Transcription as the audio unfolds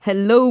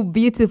Hello,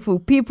 beautiful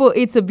people.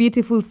 It's a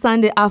beautiful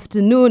Sunday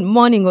afternoon,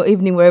 morning, or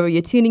evening, wherever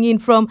you're tuning in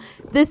from.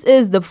 This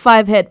is the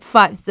Five Head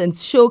Five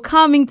Cents Show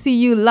coming to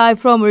you live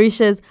from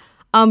Mauritius.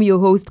 I'm your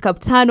host,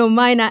 Capitano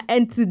Mina,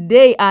 and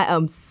today I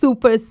am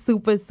super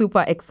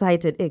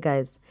excited. Hey,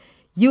 guys,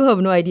 you have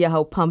no idea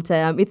how pumped I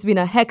am. It's been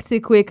a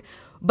hectic week,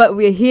 but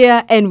we're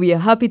here and we are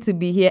happy to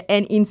be here.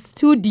 And in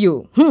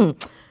studio,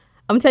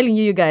 I'm telling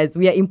you, you guys,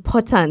 we are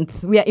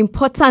important. We are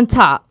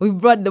importanter. We've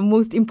brought the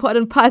most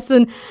important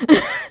person.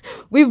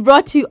 We've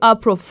brought you a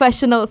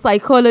professional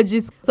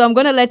psychologist. So I'm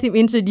going to let him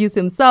introduce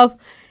himself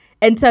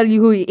and tell you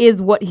who he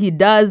is, what he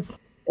does.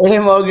 Hey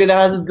Margaret,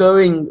 how's it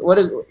going?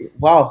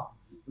 Wow,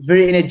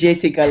 very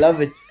energetic. I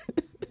love it.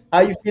 How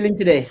are you feeling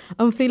today?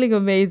 I'm feeling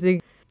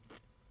amazing.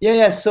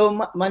 Yeah.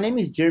 So my name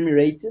is Jeremy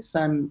Raitis.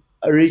 I'm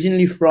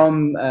originally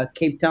from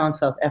Cape Town,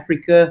 South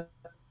Africa.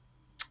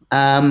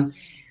 Um,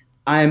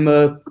 I'm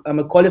a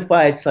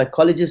qualified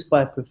psychologist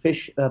by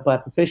profession,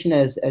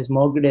 as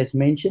Margaret has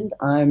mentioned.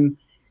 I'm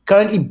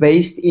currently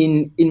based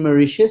in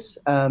Mauritius,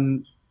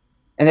 and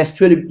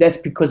that's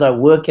because I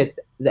work at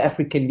the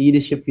African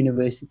Leadership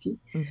University.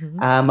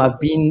 Mm-hmm.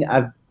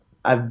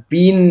 I've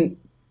been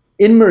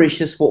in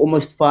Mauritius for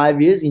almost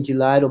 5 years. In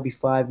July, it'll be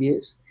 5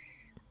 years.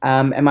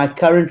 And my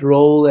current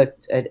role at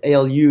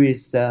ALU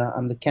is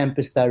I'm the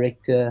campus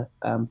director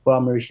for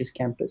our Mauritius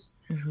campus.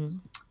 Mm-hmm.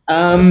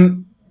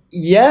 Um,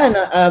 yeah, and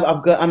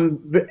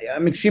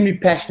I'm extremely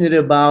passionate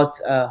about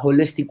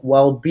holistic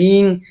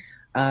well-being,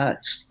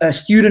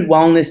 student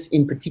wellness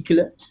in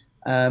particular,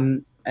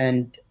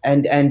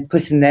 and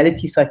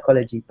personality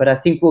psychology. But I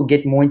think we'll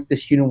get more into the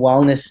student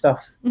wellness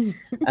stuff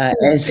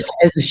as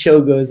the show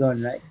goes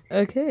on, right?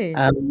 Okay.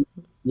 Um,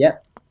 yeah.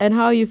 And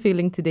how are you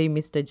feeling today,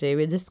 Mr. J?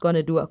 We're just going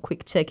to do a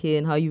quick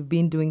check-in, how you've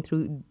been doing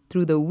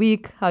through the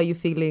week, how you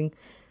feeling.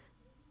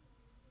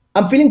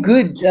 I'm feeling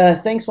good.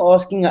 Thanks for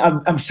asking.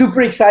 I'm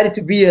super excited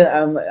to be here.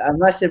 I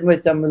must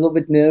admit, I'm a little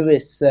bit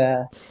nervous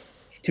to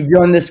be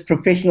on this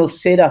professional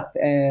setup,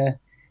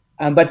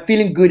 but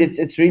feeling good.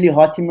 It's really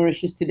hot in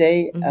Mauritius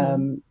today.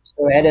 Mm-hmm.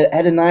 So I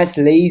had a nice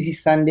lazy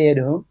Sunday at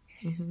home.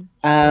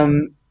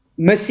 Mm-hmm.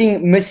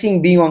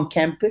 Missing being on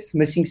campus,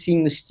 missing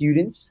seeing the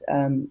students,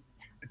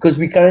 because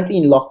we're currently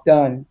in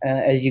lockdown,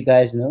 as you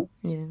guys know.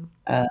 Yeah.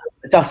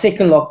 It's our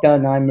second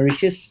lockdown now in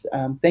Mauritius.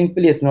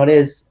 Thankfully, it's not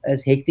as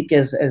hectic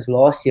as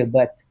last year,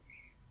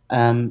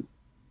 um,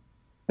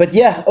 but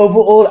yeah,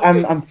 overall,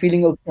 I'm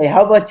feeling okay.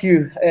 How about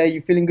you?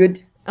 You feeling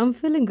good? I'm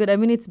feeling good. I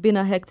mean, it's been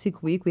a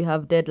hectic week. We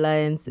have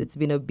deadlines. It's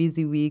been a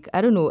busy week.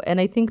 I don't know. And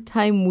I think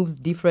time moves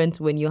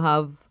different when you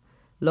have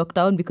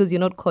lockdown because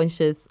you're not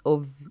conscious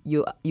of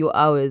your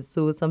hours.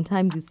 So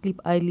sometimes you sleep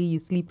early, you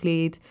sleep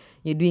late,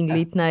 you're doing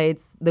late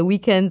nights, the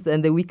weekends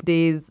and the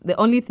weekdays. The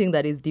only thing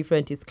that is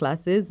different is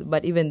classes,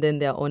 but even then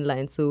they're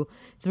online. So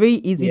it's very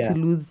easy to Yeah,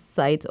 lose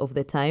sight of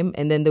the time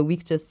and then the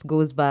week just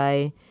goes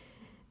by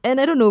and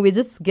I don't know, we're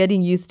just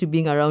getting used to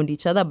being around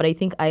each other. But I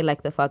think I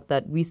like the fact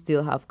that we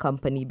still have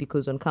company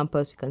because on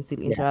campus we can still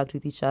yeah. interact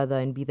with each other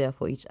and be there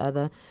for each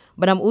other.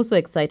 But I'm also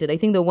excited. I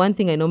think the one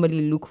thing I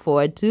normally look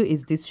forward to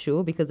is this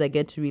show because I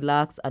get to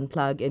relax,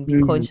 unplug, and be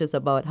Mm. conscious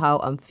about how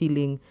I'm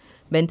feeling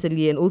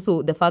mentally. And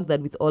also the fact that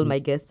with all my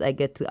guests, I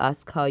get to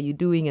ask, how are you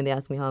doing? And they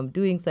ask me how I'm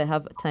doing. So I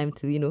have time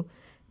to,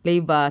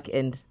 lay back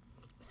and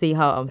say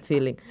how I'm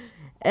feeling.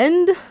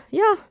 And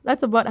yeah,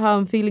 that's about how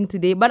I'm feeling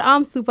today. But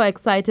I'm super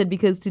excited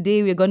because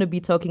today we're going to be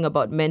talking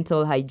about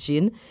mental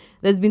hygiene.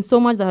 There's been so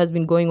much that has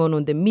been going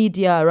on the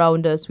media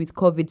around us, with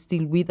COVID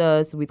still with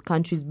us, with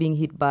countries being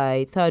hit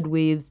by third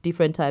waves,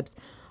 different types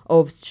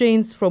of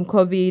strains from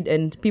COVID,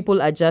 and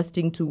people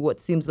adjusting to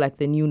what seems like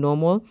the new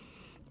normal.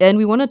 And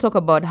we want to talk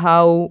about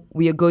how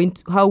we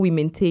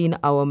maintain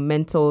our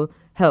mental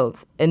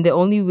health. And the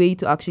only way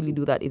to actually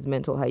do that is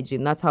mental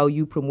hygiene. That's how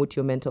you promote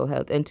your mental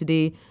health. And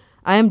today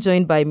I am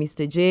joined by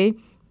Mr. J.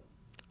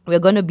 We're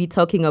going to be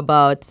talking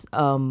about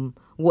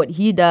what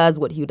he does,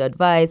 what he would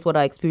advise, what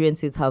our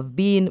experiences have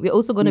been. We're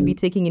also going to be Mm.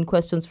 taking in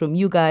questions from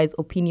you guys,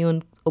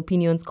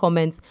 opinions,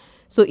 comments.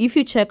 So if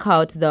you check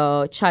out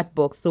the chat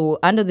box, so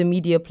under the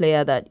media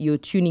player that you're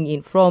tuning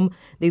in from,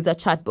 there's a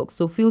chat box.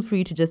 So feel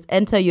free to just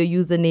enter your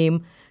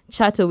username,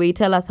 chat away,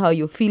 tell us how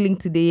you're feeling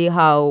today,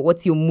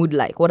 what's your mood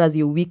like, what has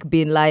your week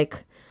been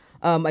like.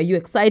 Are you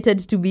excited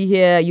to be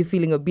here? Are you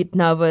feeling a bit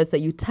nervous? Are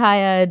you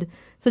tired?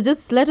 So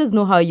just let us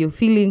know how you're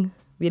feeling.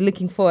 We're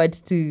looking forward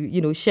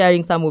to,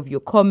 sharing some of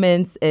your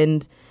comments.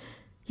 And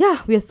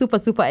yeah, we are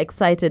super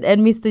excited.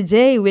 And Mr.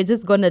 J, we're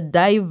just going to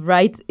dive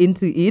right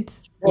into it.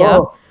 Yeah.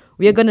 Oh,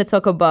 We are going to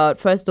talk about,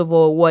 first of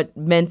all, what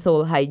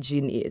mental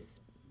hygiene is.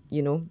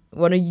 We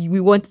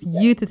want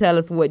you to tell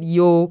us what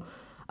your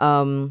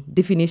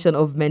definition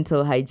of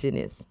mental hygiene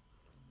is.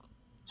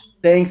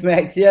 thanks,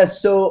 Max. Yeah.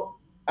 So,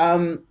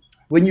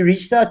 when you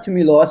reached out to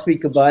me last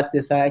week about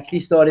this, I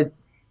actually started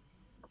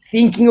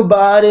thinking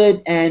about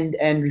it and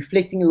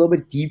reflecting a little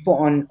bit deeper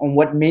on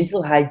what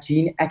mental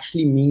hygiene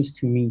actually means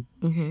to me.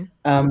 Mm-hmm.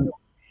 Um,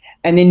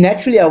 and then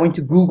naturally, I went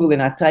to Google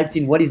and I typed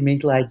in what is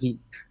mental hygiene.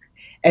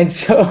 And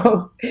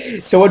so,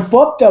 so what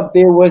popped up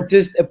there was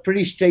just a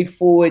pretty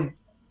straightforward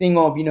thing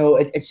of,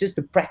 it's just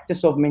the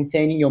practice of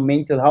maintaining your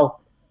mental health.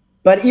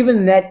 But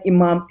even that,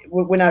 Imam,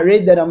 when I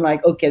read that, I'm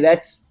like, okay,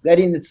 that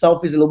in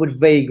itself is a little bit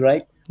vague,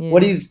 right?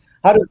 Yeah.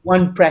 How does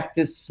one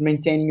practice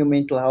maintaining your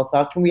mental health?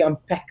 How can we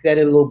unpack that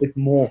a little bit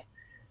more?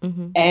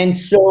 Mm-hmm. And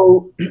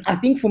so I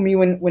think for me,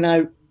 when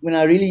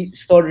I really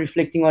started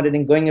reflecting on it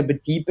and going a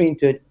bit deeper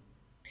into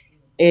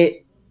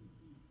it,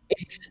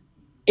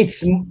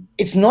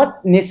 it's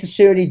not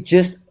necessarily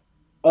just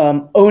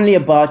only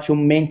about your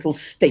mental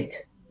state,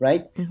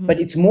 right? Mm-hmm. But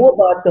it's more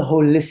about the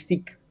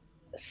holistic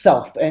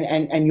self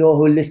and your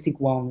holistic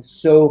wellness.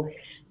 So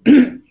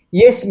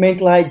yes,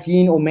 mental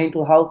hygiene or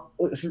mental health,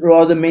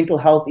 rather mental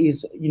health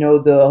is,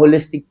 the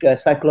holistic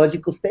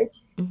psychological state.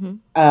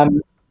 Mm-hmm.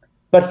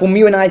 But for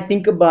me, when I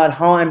think about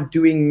how I'm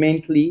doing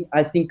mentally,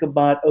 I think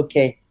about,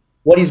 okay,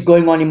 what is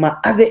going on in my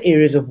other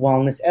areas of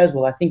wellness as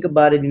well. I think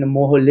about it in a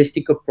more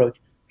holistic approach,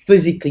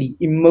 physically,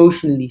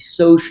 emotionally,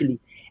 socially,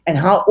 and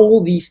how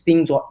all these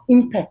things are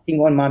impacting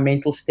on my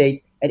mental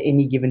state at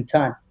any given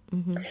time.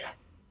 Mm-hmm.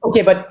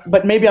 Okay,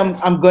 but maybe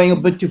I'm going a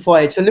bit too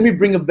far. So let me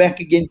bring it back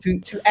again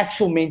to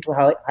actual mental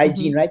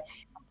hygiene, Mm-hmm. right?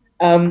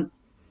 Um,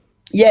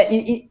 yeah,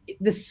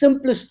 the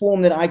simplest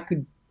form that I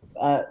could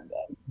uh,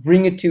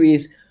 bring it to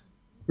is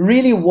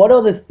really, what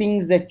are the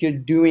things that you're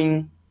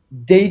doing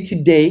day to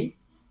day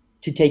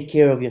to take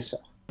care of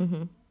yourself?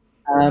 Mm-hmm.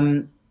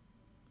 Um,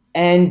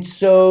 and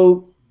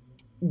so,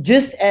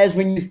 just as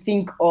when you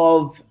think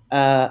of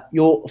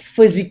your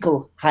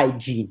physical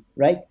hygiene,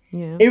 right?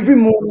 Yeah. Every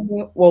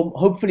morning, well,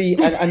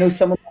 hopefully, I know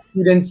some of my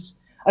students.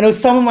 I know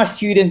some of my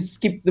students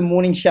skip the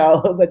morning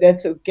shower, but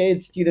that's okay.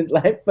 It's student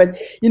life. But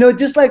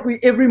just like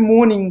every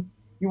morning,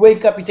 you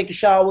wake up, you take a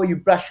shower, you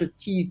brush your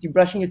teeth. You're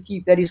brushing your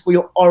teeth. That is for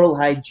your oral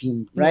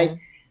hygiene, right?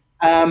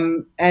 Yeah.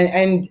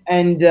 And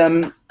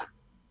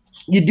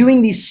you're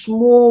doing these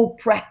small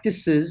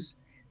practices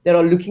that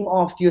are looking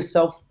after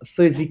yourself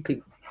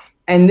physically.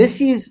 And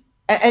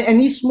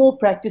these small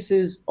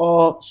practices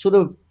are sort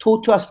of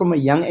taught to us from a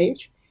young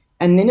age,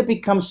 and then it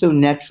becomes so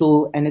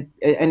natural, and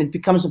it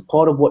becomes a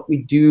part of what we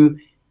do.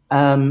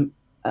 Um,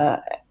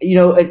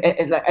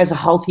 as a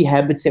healthy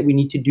habits that we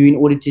need to do in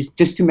order to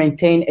just to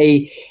maintain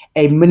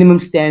a minimum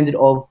standard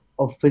of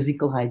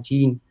physical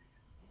hygiene.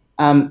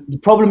 The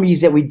problem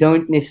is that we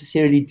don't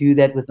necessarily do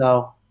that with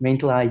our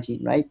mental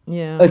hygiene, right?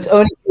 Yeah. It's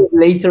only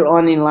later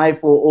on in life,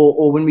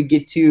 or when we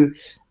get to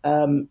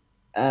um,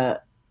 uh,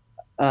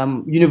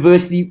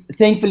 university.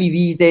 Thankfully,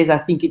 these days, I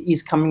think it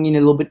is coming in a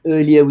little bit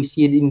earlier. We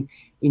see it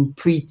in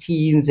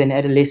pre-teens and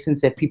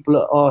adolescents that people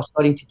are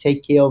starting to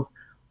take care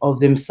of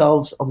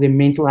themselves, of their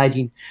mental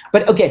hygiene.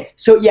 But okay,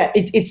 so yeah,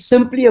 it's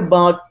simply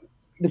about,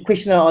 the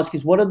question I ask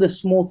is, what are the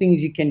small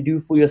things you can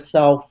do for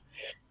yourself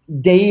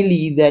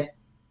daily that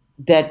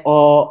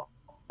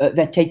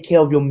take care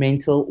of your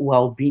mental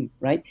well-being,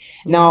 right?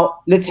 Yeah. Now,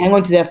 let's hang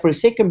on to that for a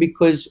second,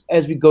 because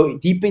as we go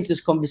deep into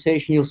this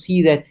conversation, you'll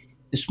see that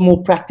the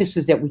small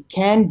practices that we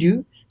can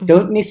do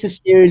don't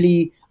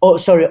necessarily,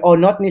 are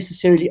not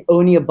necessarily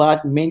only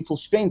about mental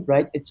strength,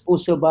 right? It's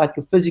also about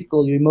your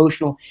physical, your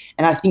emotional,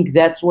 and I think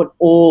that's what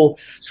all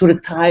sort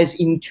of ties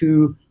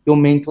into your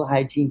mental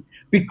hygiene,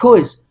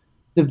 because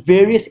the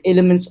various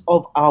elements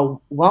of our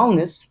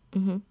wellness,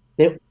 Mm-hmm.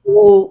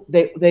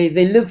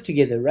 they live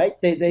together, right?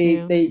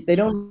 Yeah.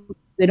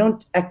 They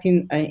don't act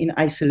in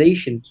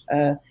isolation.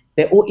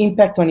 They all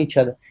impact on each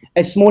other.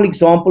 A small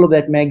example of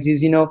that, Mags,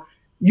 is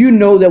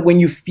that when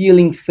you're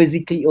feeling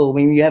physically ill,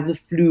 when you have the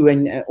flu,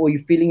 and or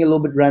you're feeling a little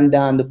bit run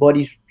down, the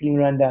body's feeling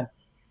run down,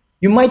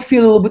 you might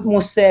feel a little bit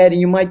more sad,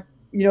 and you might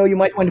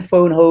want to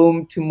phone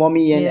home to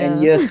mommy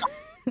and Yeah. yeah,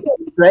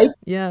 right?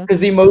 Yeah. Because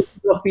the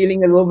emotions are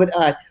feeling a little bit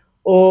odd.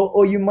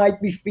 Or you might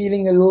be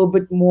feeling a little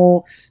bit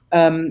more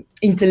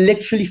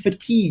intellectually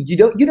fatigued. You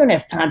don't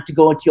have time to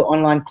go into your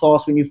online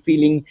class when you're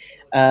feeling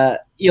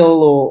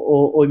ill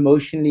or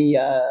emotionally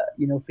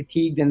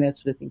fatigued and that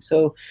sort of thing.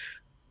 So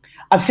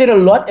I've said a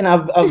lot, and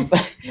No,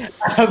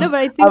 but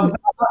I I think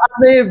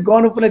may have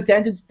gone off on a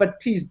tangent, but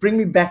please bring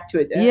me back to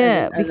it.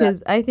 yeah, And I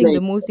because I think the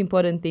explain. most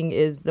important thing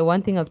is the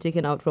one thing I've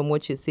taken out from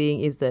what you're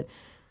saying is that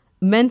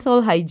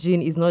mental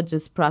hygiene is not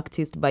just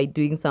practiced by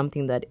doing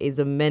something that is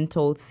a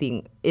mental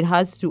thing. It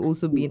has to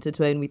also be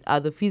intertwined with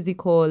other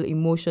physical,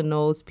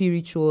 emotional,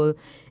 spiritual,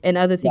 and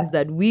other Yeah. things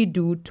that we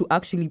do to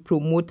actually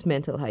promote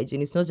mental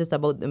hygiene. It's not just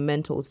about the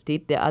mental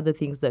state. There are other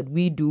things that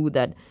we do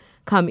that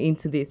come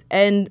into this.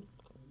 And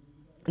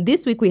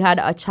this week we had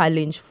a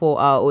challenge for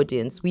our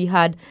audience. We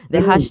had the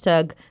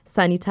hashtag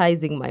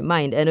sanitizing my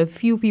mind, and a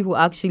few people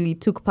actually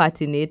took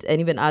part in it, and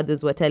even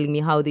others were telling me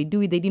how they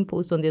do it. They didn't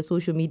post on their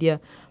social media,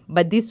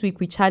 but this week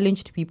we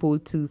challenged people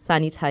to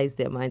sanitize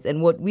their minds.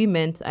 And what we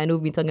meant, I know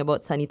we've been talking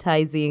about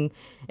sanitizing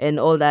and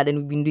all that, and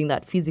we've been doing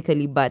that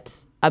physically, but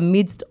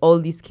amidst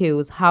all this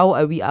chaos, how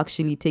are we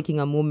actually taking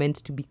a moment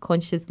to be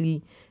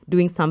consciously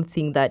doing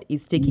something that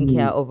is taking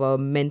care of our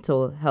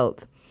mental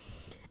health?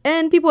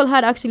 And people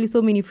had actually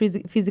so many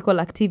physical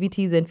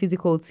activities and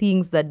physical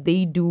things that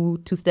they do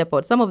to step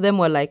out. Some of them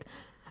were like,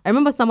 I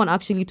remember someone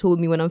actually told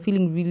me, when I'm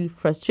feeling really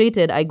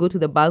frustrated, I go to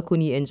the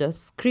balcony and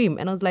just scream.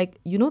 And I was like,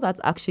 that's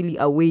actually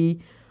a way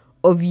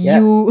of Yeah.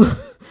 you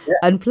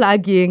Yeah.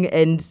 unplugging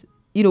and,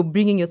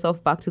 bringing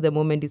yourself back to the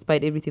moment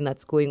despite everything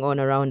that's going on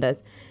around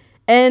us.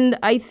 And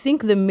I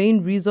think the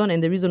main reason,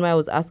 and the reason why I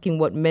was asking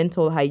what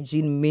mental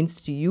hygiene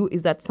means to you,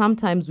 is that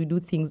sometimes we do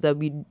things that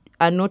we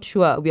are not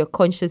sure we are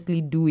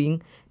consciously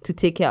doing to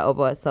take care of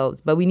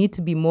ourselves. But we need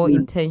to be more Mm.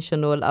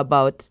 intentional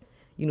about,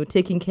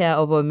 taking care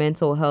of our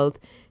mental health,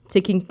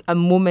 taking a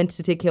moment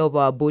to take care of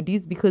our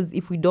bodies, because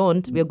if we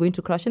don't, we are going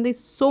to crash. And there's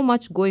so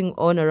much going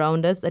on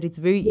around us that it's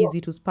very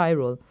easy to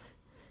spiral.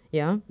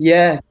 Yeah.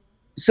 Yeah.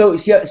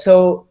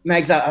 So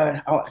Mags,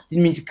 I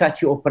didn't mean to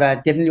cut you off, but I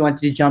definitely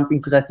wanted to jump in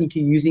because I think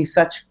you're using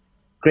such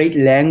great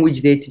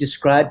language there to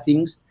describe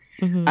things.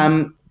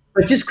 Mm-hmm.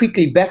 But just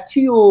quickly, back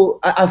to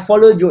I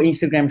followed your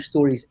Instagram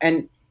stories,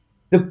 and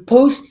the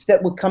posts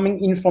that were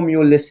coming in from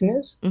your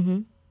listeners Mm-hmm.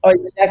 are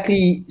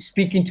exactly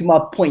speaking to my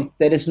point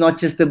that it's not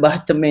just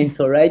about the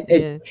mental, right?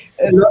 Yeah.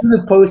 A lot of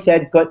the posts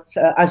had got,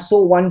 I saw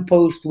one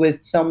post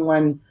with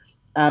someone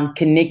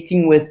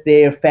connecting with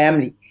their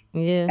family.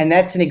 Yeah. And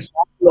that's an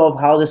example of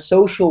how the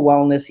social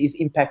wellness is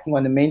impacting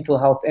on the mental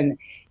health and,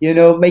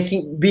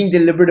 being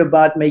deliberate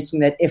about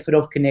making that effort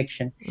of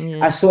connection. I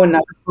Yeah. saw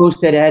another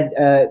post that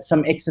had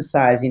some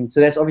exercise in.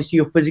 So that's obviously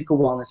your physical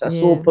wellness. I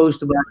saw Yeah. a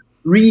post about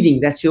reading.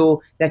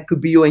 That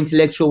could be your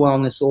intellectual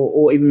wellness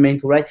or even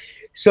mental, right?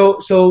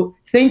 So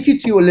thank you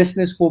to your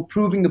listeners for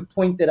proving the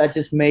point that I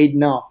just made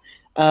now,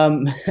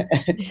 um,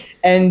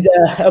 and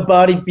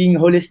about it being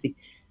holistic.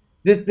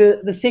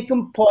 The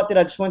second part that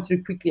I just wanted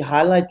to quickly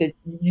highlight, that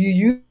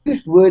you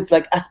used words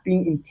like us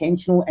being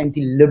intentional and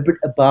deliberate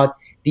about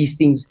these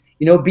things,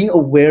 being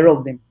aware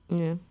of them.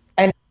 Yeah.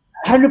 And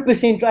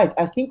 100% right.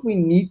 I think we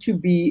need to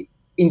be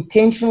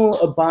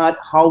intentional about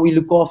how we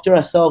look after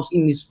ourselves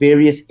in these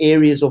various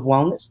areas of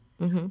wellness.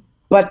 Mm-hmm.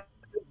 But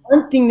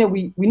one thing that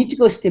we need to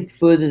go a step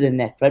further than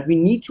that, right? We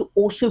need to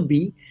also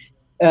be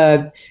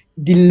uh,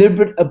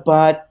 deliberate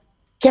about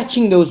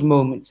catching those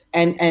moments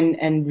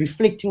and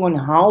reflecting on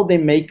how they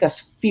make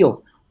us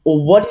feel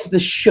or what is the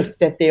shift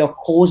that they are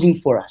causing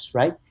for us,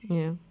 right?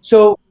 Yeah.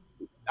 So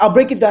I'll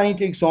break it down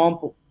into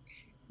example.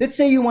 Let's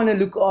say you want to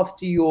look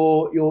after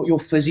your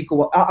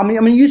physical. I'm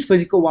going to use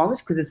physical wellness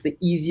because it's the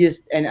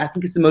easiest and I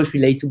think it's the most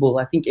relatable.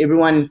 I think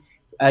everyone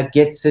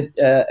gets it.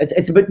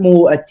 It's a bit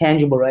more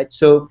tangible, right?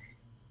 So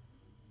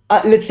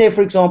let's say,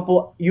 for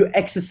example, you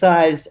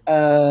exercise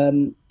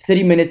 30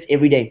 minutes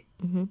every day,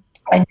 Mm-hmm.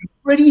 and you're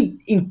pretty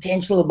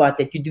intentional about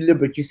that. You're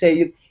deliberate. You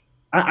say,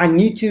 I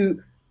need to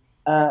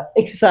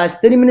exercise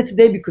 30 minutes a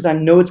day because I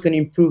know it's going to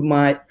improve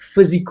my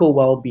physical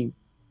well-being.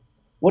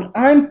 What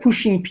I'm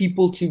pushing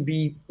people to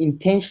be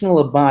intentional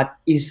about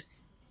is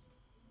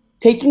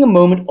taking a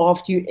moment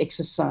after you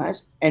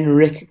exercise and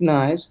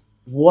recognize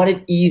what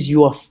it is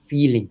you are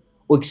feeling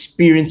or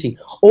experiencing,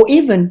 or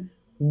even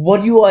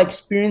what you are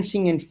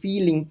experiencing and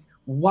feeling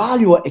while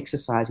you are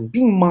exercising,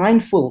 being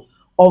mindful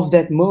of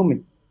that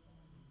moment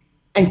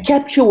and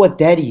capture what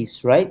that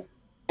is, right?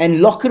 And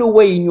lock it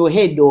away in your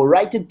head or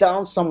write it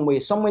down somewhere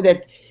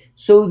that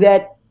so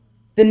that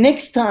the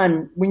next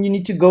time when you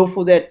need to go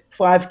for that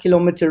 5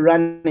 kilometer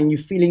run and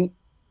you're feeling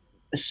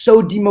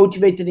so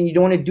demotivated and you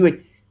don't want to do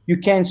it, you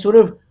can sort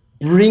of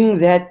bring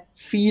that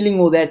feeling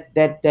or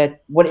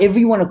that whatever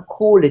you want to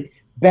call it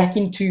back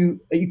into,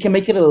 you can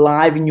make it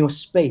alive in your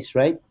space,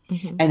 right?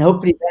 Mm-hmm. And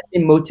hopefully that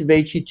then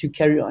motivates you to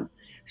carry on.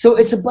 So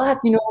it's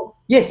about,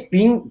 yes,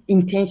 being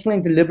intentional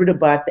and deliberate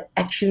about the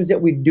actions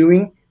that we're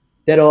doing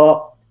that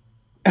are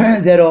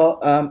that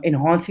are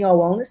enhancing our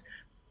wellness,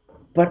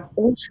 but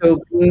also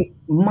being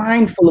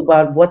mindful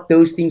about what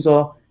those things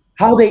are,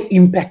 how they're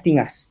impacting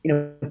us in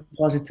a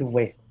positive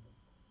way.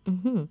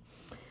 Mm-hmm.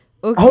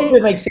 I hope Okay.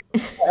 it makes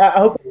sense. I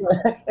hope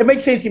it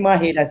makes sense in my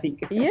head, I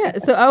think. Yeah,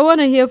 so I want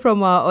to hear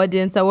from our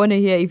audience. I want to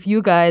hear if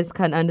you guys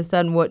can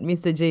understand what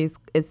Mr. J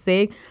is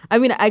saying. I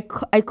mean, I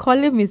call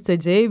him Mr.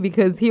 J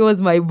because he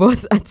was my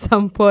boss at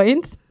some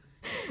point.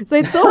 So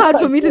it's so hard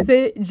for me to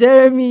say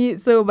Jeremy.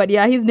 So, but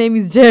yeah, his name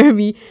is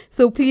Jeremy.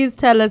 So please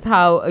tell us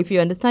how, if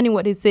you're understanding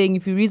what he's saying,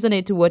 if you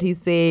resonate to what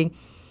he's saying,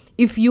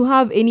 if you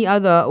have any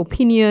other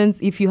opinions,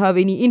 if you have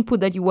any input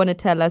that you want to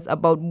tell us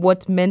about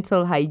what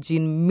mental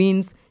hygiene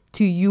means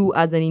to you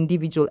as an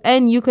individual.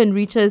 And you can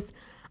reach us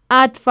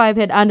at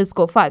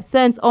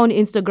 5head_5cents on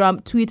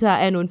Instagram, Twitter,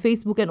 and on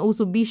Facebook. And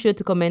also be sure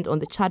to comment on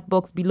the chat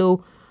box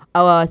below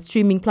our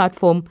streaming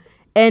platform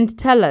and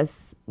tell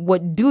us,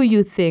 what do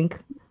you think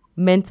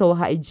mental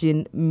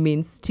hygiene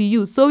means to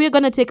you? So we're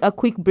going to take a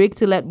quick break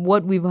to let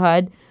what we've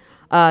heard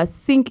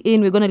sink in.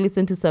 We're going to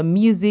listen to some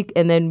music,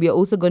 and then we're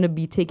also going to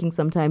be taking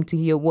some time to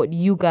hear what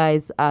you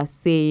guys are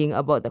saying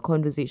about the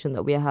conversation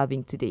that we are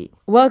having today.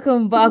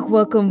 Welcome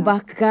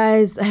back,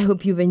 guys. I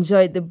hope you've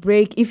enjoyed the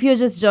break. If you're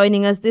just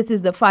joining us, this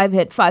is the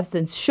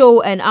 5head_5cents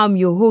show, and I'm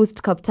your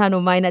host,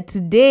 Capitano Minor.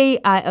 Today,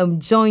 I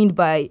am joined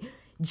by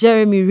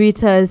Jeremy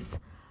Ritas,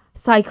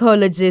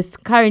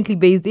 psychologist currently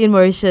based in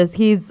Mauritius.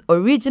 He's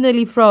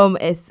originally from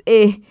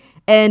SA,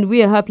 and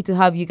we are happy to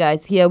have you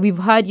guys here. We've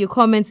heard your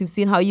comments. We've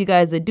seen how you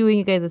guys are doing.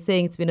 You guys are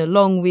saying it's been a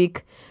long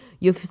week.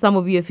 Some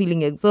of you are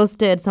feeling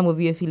exhausted. Some of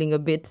you are feeling a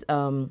bit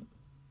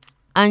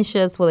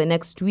anxious for the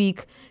next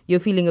week, you're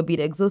feeling a bit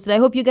exhausted, I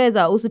hope you guys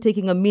are also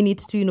taking a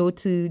minute to,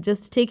 to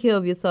just take care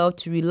of yourself,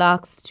 to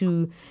relax,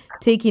 to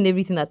take in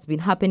everything that's been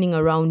happening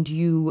around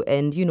you,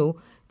 and,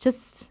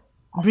 just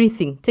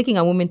breathing, taking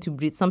a moment to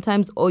breathe.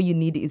 Sometimes all you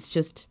need is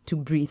just to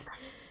breathe.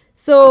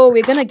 So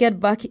we're gonna get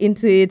back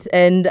into it,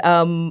 and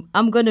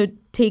I'm gonna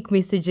take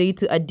Mr. J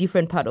to a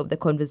different part of the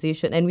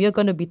conversation, and we are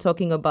gonna be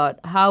talking about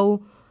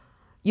how,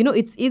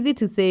 it's easy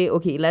to say,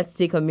 okay, let's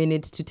take a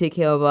minute to take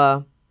care of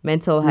our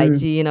mental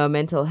hygiene, our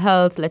mental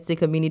health. Let's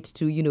take a minute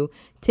to,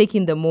 take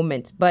in the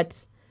moment.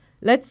 But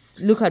let's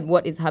look at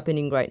what is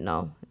happening right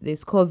now.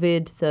 There's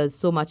COVID, there's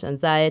so much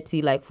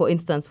anxiety. Like, for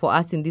instance, for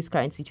us in this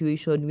current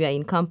situation, we are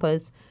in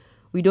campus.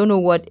 We don't know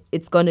what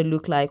it's going to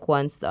look like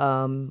once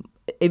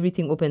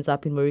everything opens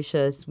up in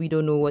Mauritius. We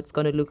don't know what's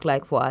going to look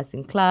like for us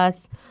in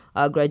class,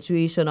 our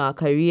graduation, our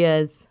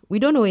careers. We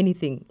don't know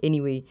anything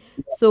anyway.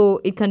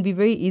 So it can be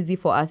very easy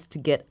for us to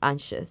get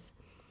anxious.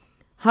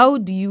 How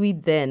do you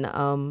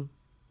then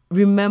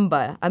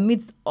remember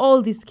amidst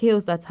all this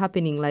chaos that's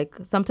happening? Like,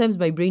 sometimes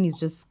my brain is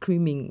just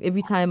screaming.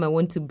 Every time I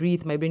want to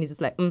breathe, my brain is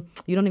just like,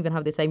 you don't even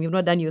have the time. You've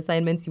not done your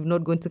assignments. You've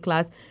not gone to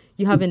class.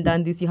 You haven't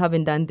done this. You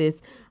haven't done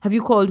this. Have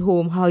you called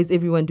home? How is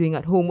everyone doing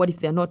at home? What if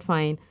they're not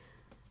fine?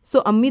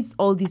 So amidst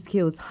all this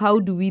chaos, how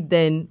do we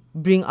then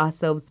bring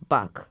ourselves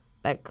back?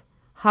 Like,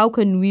 how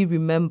can we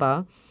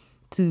remember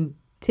to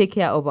take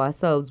care of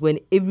ourselves when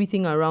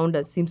everything around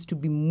us seems to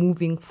be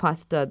moving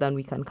faster than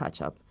we can catch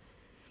up?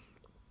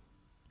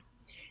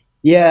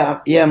 Yeah,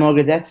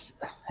 Margaret, that's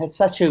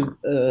such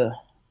a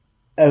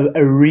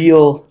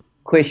real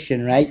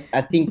question, right?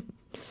 I think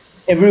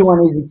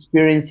everyone is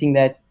experiencing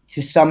that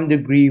to some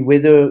degree,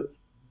 whether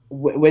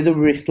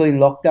we're still in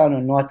lockdown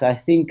or not. I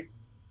think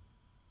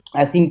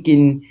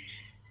in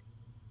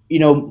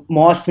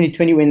March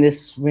 2020,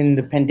 when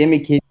the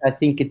pandemic hit, I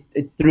think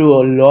it threw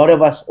a lot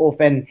of us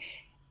off, and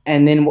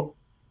then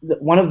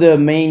one of the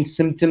main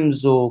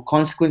symptoms or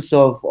consequence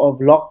of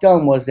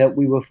lockdown was that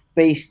we were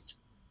faced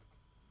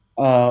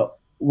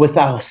with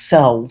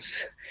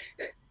ourselves.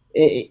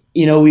 We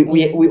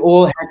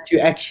all had to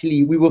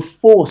actually, we were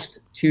forced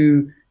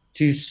to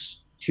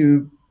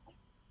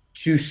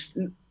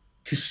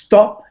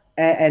stop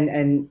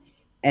and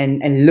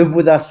live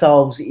with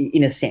ourselves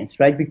in a sense,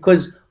 right?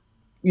 Because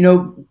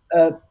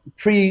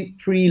pre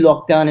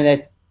lockdown, and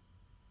that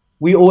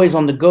we're always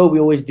on the go,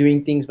 we're always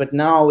doing things, but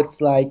now it's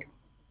like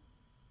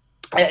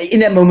in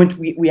that moment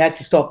we had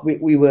to stop.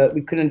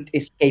 We couldn't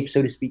escape,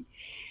 so to speak.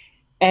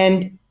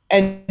 And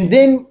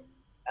then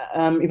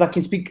if I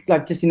can speak,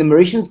 like, just in the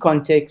Mauritius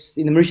context,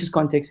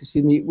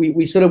 excuse me,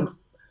 we sort of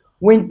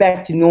went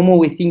back to normal,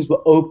 where things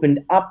were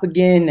opened up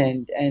again,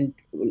 and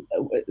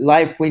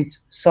life went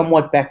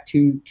somewhat back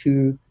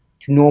to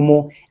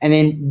normal, and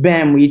then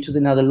bam, we hit with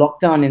another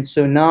lockdown. And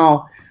so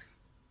now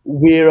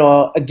we're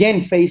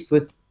again faced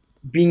with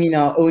being in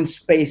our own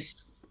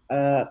space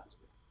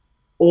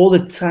all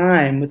the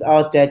time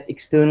without that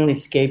external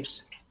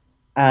escapes.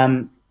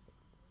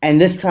 And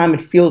this time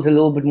it feels a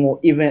little bit more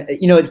even,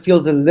 it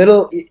feels a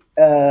little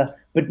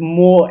bit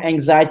more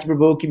anxiety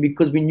provoking,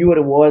 because we knew what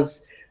it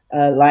was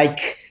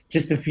like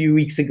just a few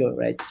weeks ago,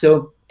 right?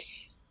 So,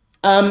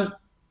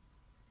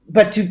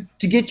 but to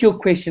get your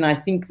question, I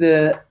think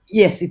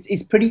yes,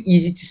 it's pretty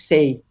easy to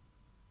say,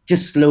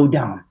 just slow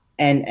down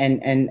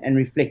and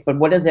reflect. But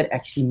what does that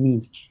actually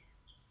mean?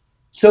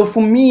 So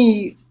for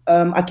me,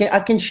 I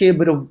can share a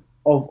bit of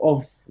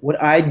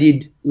what I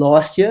did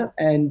last year,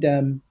 and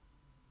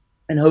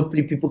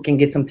hopefully people can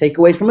get some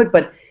takeaways from it.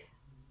 But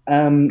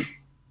and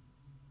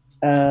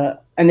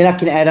then I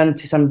can add on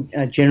to some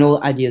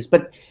general ideas.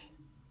 But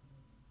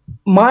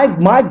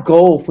my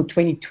goal for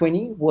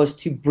 2020 was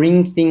to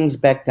bring things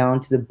back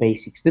down to the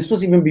basics. This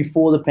was even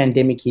before the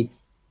pandemic hit.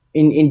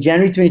 In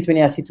January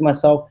 2020, I said to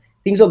myself,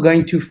 things are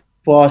going too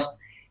fast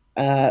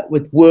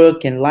with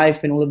work and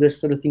life and all of this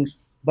sort of things.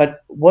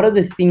 But what are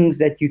the things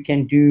that you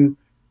can do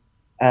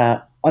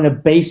on a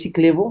basic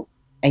level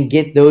and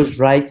get those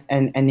right,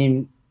 and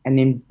then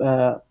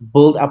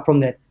build up from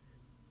that?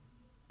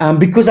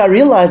 Because I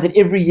realized that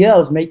every year I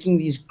was making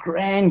these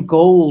grand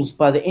goals.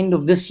 By the end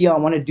of this year, I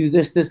want to do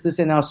this,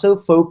 and I was so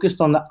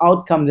focused on the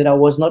outcome that I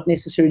was not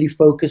necessarily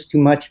focused too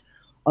much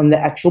on the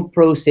actual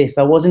process.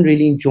 I wasn't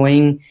really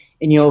enjoying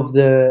any of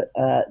the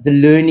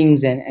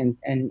learnings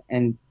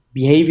and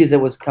behaviors that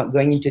was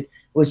going into it. It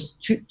was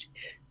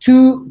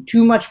too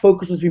much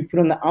focus was being put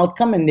on the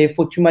outcome, and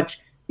therefore too much.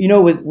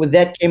 With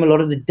that came a lot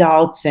of the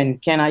doubts,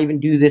 and can I even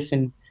do this?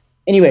 And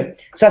anyway,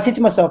 so I said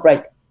to myself,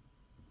 right,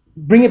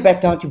 bring it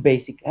back down to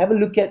basic. Have a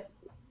look at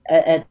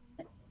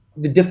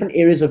the different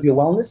areas of your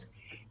wellness,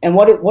 and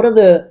what are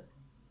the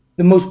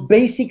most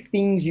basic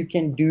things you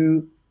can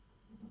do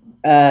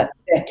that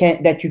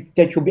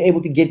you'll be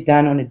able to get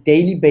done on a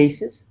daily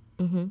basis,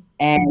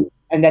 and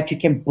that you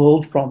can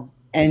build from.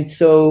 And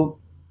so,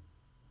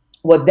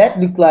 what that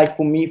looked like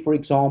for me, for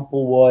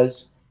example,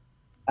 was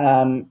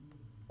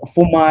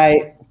for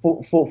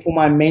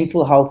my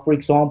mental health. For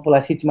example,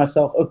 I said to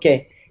myself,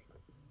 okay,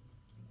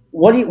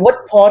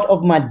 what part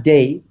of my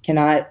day can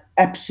I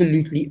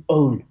absolutely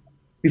own?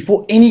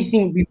 before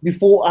anything,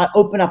 before I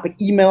open up an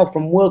email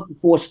from work,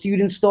 before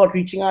students start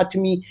reaching out to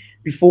me,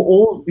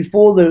 before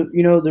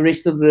the the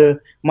rest of the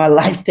my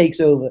life takes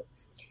over.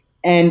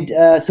 And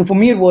so for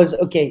me, it was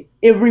okay.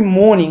 Every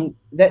morning,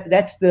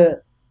 that's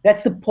the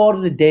part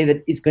of the day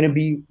that is going to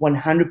be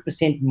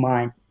 100%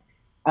 mine.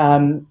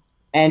 Um,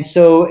 and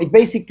so it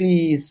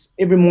basically is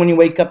every morning,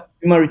 wake up,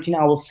 do my routine.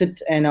 I will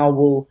sit and I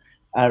will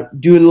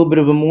do a little bit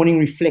of a morning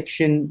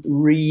reflection,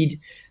 read.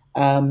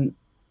 Um,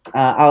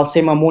 I'll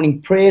say my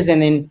morning prayers,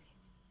 and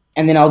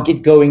then I'll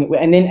get going.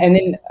 And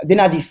then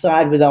I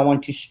decide whether I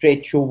want to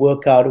stretch or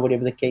work out or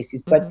whatever the case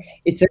is. But Mm-hmm.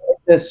 it's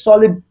a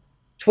solid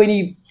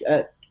 20,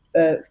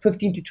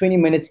 15 to 20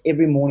 minutes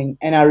every morning.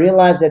 And I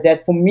realized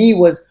that for me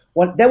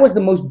that was the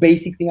most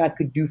basic thing I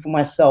could do for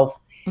myself,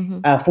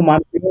 Mm-hmm. for my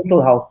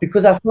mental health,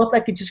 because I felt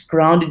like it just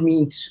grounded me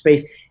into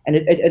space, and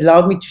it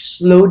allowed me to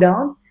slow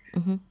down.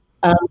 Mm-hmm.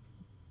 Um,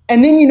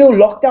 and then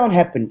lockdown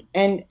happened,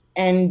 and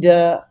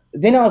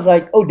then I was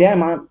like, oh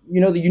damn,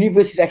 the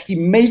universe is actually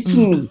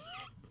making Mm.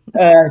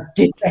 me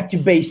get back to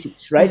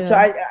basics, right? So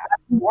Yeah. I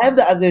didn't have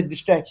the other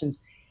distractions,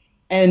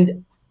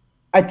 and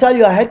I tell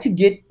you, I had to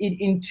get it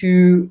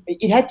into.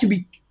 It had to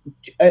be.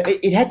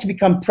 It had to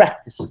become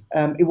practice.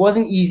 It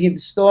wasn't easy at the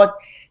start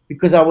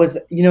because I was,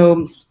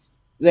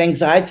 the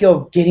anxiety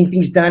of getting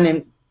things done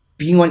and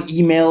being on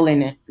email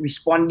and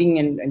responding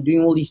and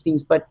doing all these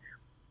things. But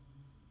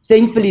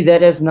thankfully,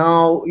 that has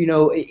now,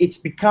 it's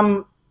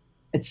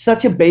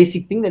such a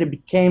basic thing that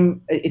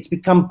it's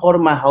become part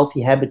of my healthy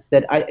habits,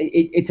 that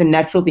it's a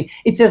natural thing.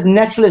 It's as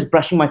natural as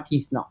brushing my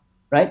teeth now,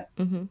 right?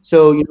 Mm-hmm.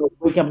 So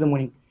wake up in the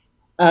morning.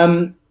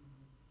 Um,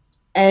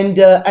 and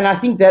I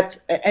think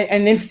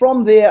and then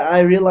from there I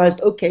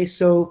realized, okay,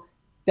 so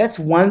that's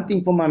one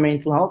thing for my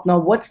mental health. Now,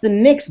 what's the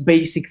next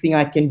basic thing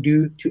I can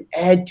do to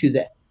add to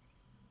that?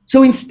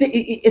 So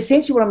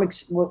essentially,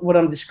 what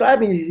I'm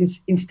describing is,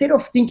 instead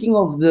of thinking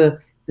of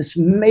this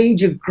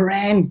major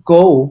grand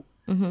goal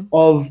Mm-hmm.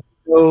 of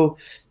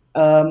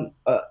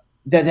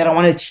that I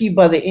want to achieve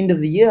by the end of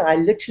the year, I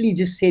literally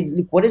just said,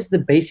 look, what is the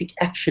basic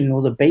action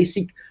or the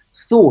basic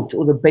thought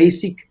or the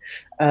basic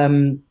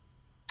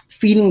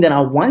feeling that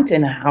I want,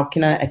 and how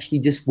can I actually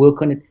just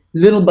work on it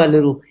little by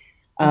little.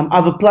 Mm-hmm.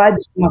 I've applied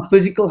this to my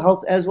physical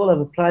health as well. I've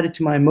applied it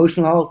to my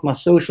emotional health, my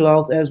social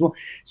health as well.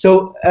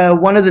 So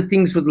one of the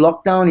things with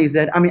lockdown is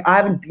that, I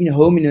haven't been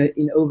home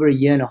in over a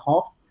year and a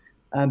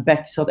half,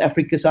 back to South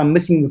Africa. So I'm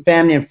missing the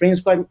family and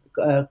friends quite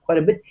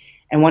a bit.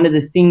 And one of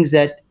the things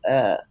that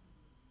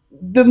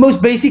the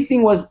most basic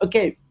thing was,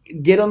 okay,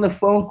 get on the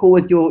phone call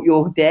with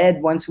your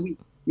dad once a week.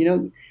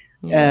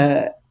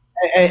 Yeah.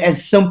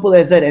 As simple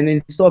as that, and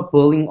then start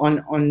building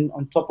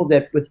on top of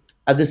that with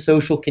other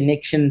social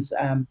connections,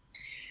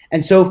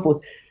 and so forth.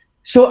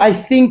 So I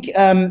think,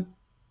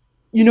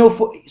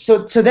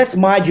 so that's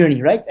my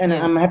journey, right? And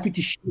Yeah. I'm happy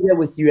to share that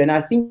with you. And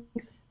I think,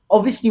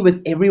 obviously,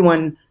 with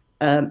everyone,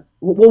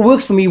 what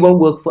works for me won't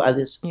work for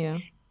others. Yeah.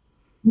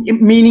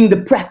 Meaning the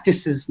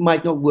practices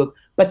might not work,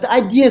 but the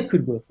idea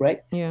could work,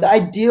 right? Yeah.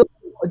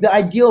 The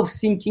idea of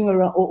thinking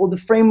around, or the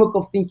framework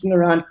of thinking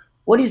around,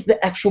 what is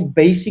the actual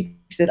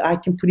basics that I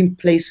can put in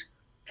place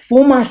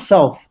for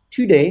myself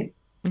today,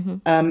 Mm-hmm.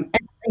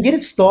 and get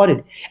it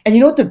started. And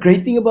you know what the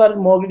great thing about it,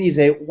 Margaret, is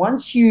that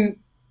once you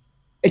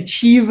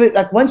achieve it,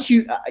 like once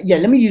you,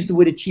 let me use the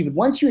word achieve it.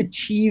 Once you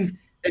achieve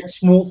that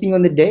small thing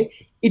on the day,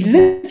 it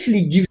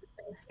literally gives,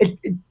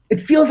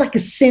 it feels like a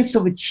sense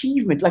of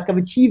achievement, like I've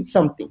achieved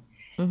something.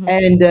 Mm-hmm.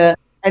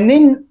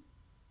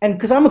 And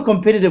because I'm a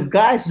competitive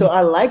guy, so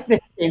I like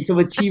that sense of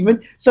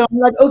achievement. So I'm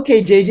like,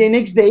 okay, JJ,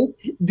 next day,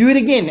 do it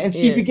again and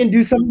see if you can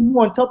do something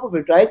more on top of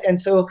it, right?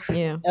 And so,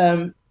 Yeah.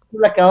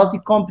 like a healthy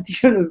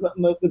competition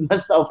with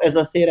myself, as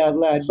I said out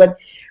loud. But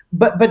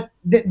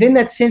then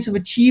that sense of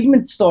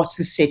achievement starts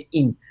to set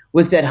in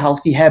with that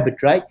healthy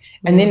habit, right?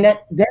 And then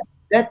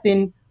that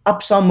then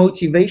ups our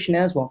motivation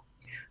as well.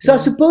 So I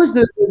suppose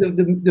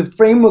the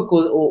framework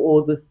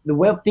or the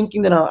way of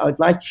thinking that I'd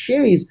like to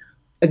share is,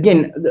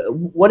 again,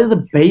 what are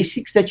the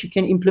basics that you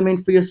can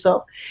implement for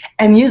yourself?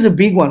 And here's a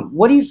big one.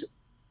 What is,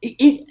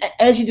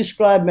 as you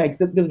described, Max,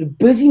 the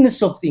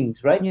busyness of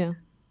things, right? Yeah.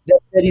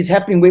 That is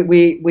happening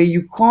where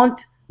you can't,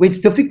 where it's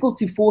difficult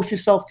to force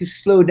yourself to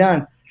slow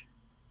down.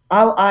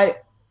 I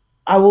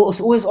will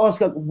always ask,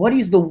 like, what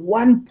is the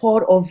one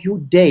part of your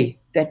day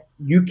that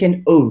you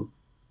can own,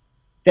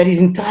 that is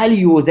entirely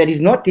yours, that is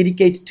not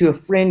dedicated to a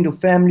friend or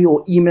family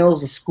or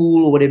emails or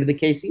school or whatever the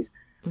case is?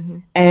 Mm-hmm.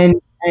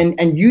 And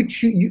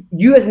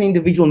you as an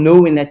individual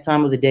know when that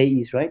time of the day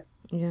is, right?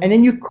 Yeah. And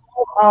then you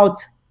call out,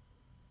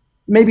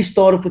 maybe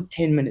start off with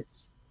 10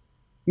 minutes,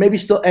 maybe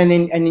start, and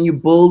then you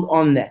build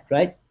on that,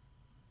 right?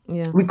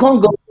 Yeah. We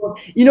can't go,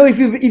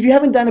 if you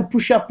haven't done a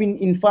push-up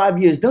in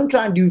 5 years, don't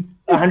try and do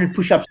 100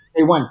 push-ups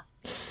day one.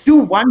 Do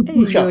one Hey,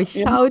 push-up. you're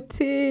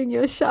shouting.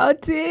 You're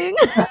shouting.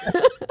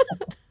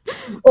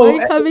 Oh, Are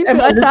you coming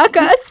to attack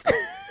us?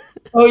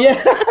 Oh,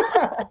 yeah.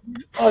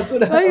 Oh,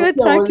 Why are you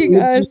attacking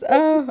us?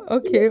 Oh,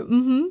 okay.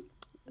 Mm-hmm.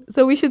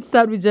 So we should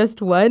start with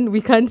just one.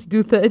 We can't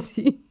do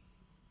 30.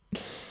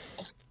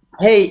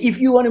 Hey, if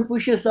you want to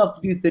push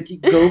yourself to do 30,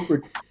 go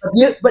for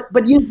it.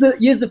 But here's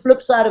the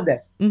flip side of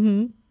that.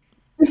 Mm-hmm.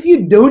 If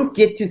you don't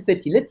get to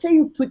 30, let's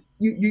say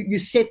you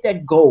set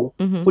that goal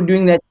Mm-hmm. for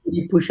doing that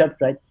 30 push-ups,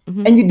 right?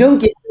 Mm-hmm. And you don't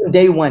get to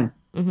day one,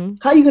 Mm-hmm.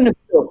 how are you gonna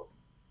feel?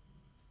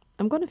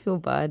 I'm gonna feel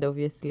bad,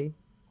 obviously.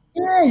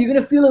 Yeah, you're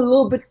gonna feel a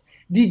little bit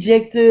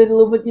dejected, a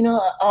little bit,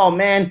 oh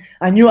man,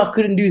 I knew I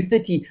couldn't do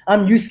 30.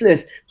 I'm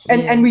useless.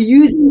 And Yeah.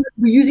 we're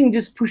using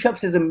just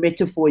push-ups as a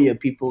metaphor here,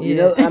 people.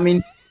 Yeah. I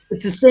mean,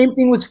 it's the same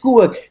thing with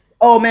schoolwork.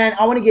 Oh man,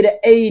 I want to get an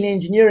A in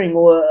engineering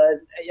or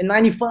a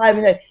 95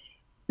 in that.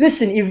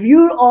 Listen, if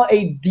you are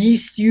a D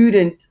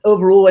student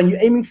overall and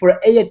you're aiming for an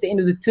A at the end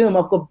of the term,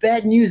 I've got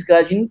bad news,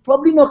 guys. You're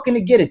probably not going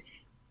to get it.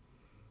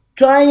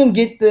 Try and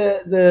get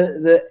the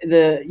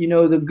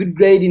good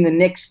grade in the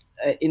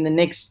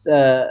next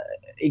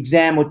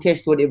exam or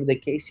test, whatever the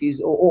case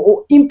is,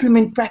 or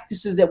implement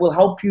practices that will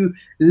help you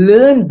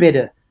learn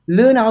better,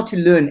 learn how to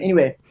learn.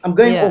 Anyway, I'm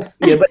going Yeah. off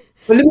here, but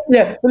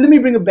let me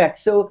bring it back.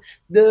 So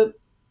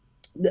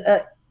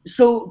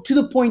so to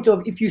the point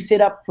of, if you set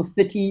up for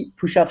 30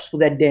 push-ups for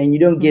that day and you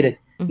don't get it,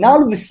 Mm-hmm. now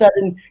all of a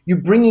sudden you're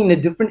bringing a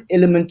different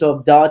element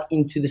of doubt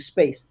into the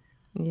space.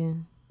 Yeah.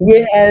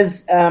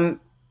 Whereas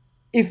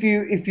if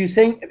you're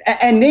saying,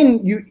 and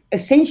then you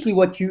essentially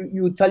what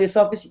you tell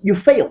yourself is you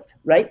failed,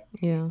 right?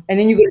 Yeah. And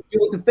then you got to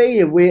deal with the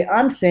failure. Where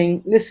I'm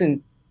saying,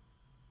 listen,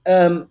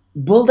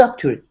 build up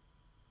to it.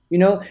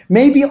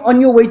 Maybe on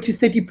your way to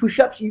 30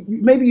 push-ups,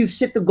 maybe you've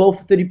set the goal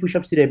for 30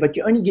 push-ups today, but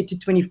you only get to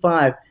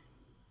 25.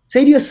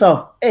 Say to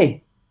yourself,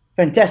 hey,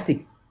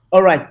 fantastic.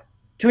 All right,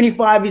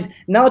 25 is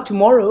now.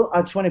 Tomorrow,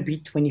 I just want to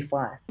beat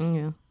 25.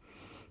 Yeah.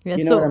 Yeah,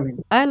 You know what I so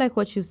mean? I like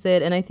what you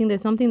said, and I think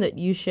there's something that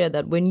you shared,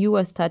 that when you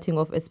were starting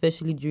off,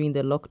 especially during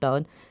the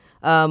lockdown,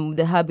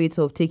 the habit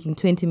of taking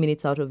 20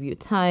 minutes out of your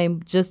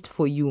time just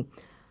for you.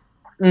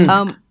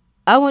 Um,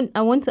 I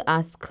want to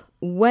ask,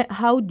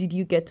 how did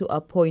you get to a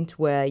point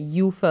where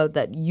you felt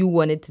that you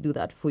wanted to do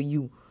that for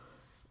you?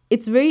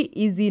 It's very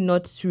easy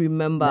not to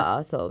remember Yeah,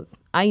 ourselves.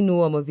 I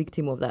know I'm a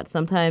victim of that.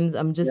 Sometimes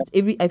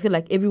yeah, I feel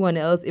like everyone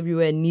else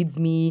everywhere needs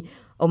me,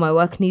 or my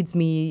work needs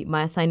me,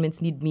 my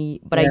assignments need me,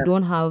 but yeah,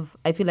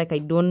 I feel like I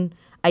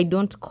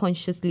don't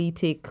consciously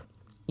take,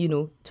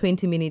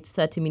 20 minutes,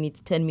 30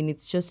 minutes, 10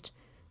 minutes just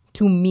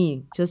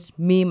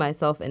me,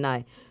 myself and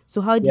I. So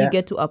how do you yeah.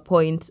 get to a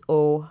point,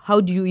 or how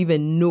do you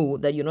even know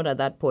that you're not at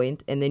that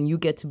point, and then you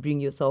get to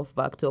bring yourself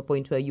back to a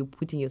point where you're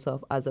putting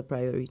yourself as a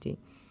priority?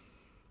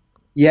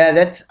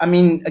 Yeah, I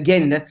mean,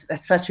 again, that's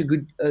such a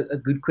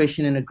good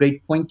question and a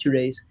great point to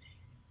raise.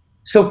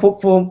 So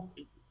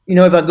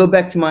if I go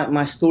back to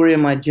my story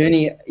and my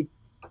journey,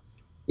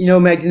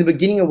 Max, in the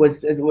beginning it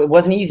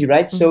wasn't easy,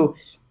 right? Mm-hmm. So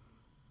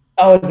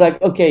I was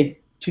like, okay,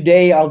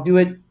 today I'll do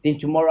it. Then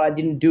tomorrow I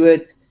didn't do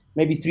it.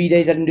 Maybe 3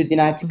 days I didn't do it. Then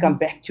I had to Mm-hmm. come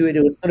back to it.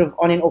 It was sort of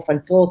on and off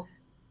until,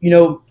 you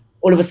know,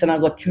 all of a sudden I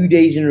got 2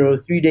 days in a row,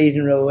 3 days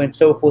in a row, and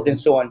so forth and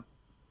so on.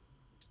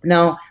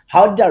 Now,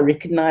 how did I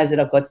recognize that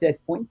I got to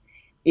that point?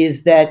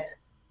 Is that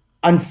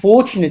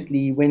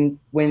unfortunately, when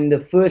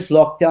the first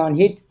lockdown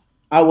hit,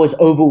 I was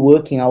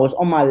overworking. I was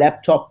on my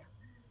laptop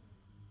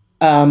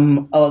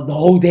the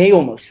whole day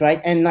almost,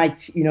 right? And like,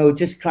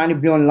 just trying to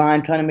be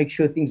online, trying to make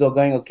sure things are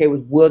going okay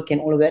with work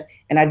and all of that.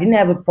 And I didn't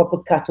have a proper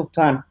cut-off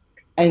time.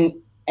 And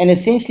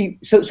essentially,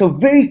 so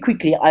very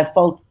quickly, I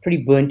felt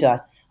pretty burnt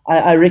out.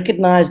 I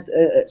recognized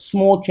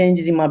small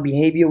changes in my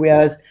behavior, where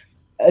I was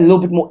a little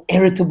bit more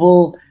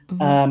irritable,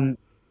 Mm-hmm.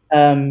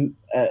 um,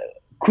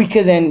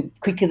 quicker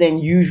than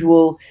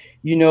usual.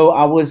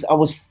 I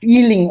was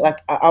feeling like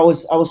I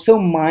was so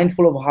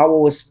mindful of how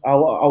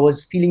I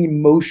was feeling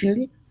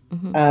emotionally,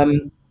 Mm-hmm.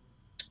 um,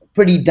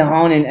 pretty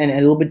down and a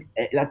little bit,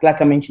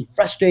 like I mentioned,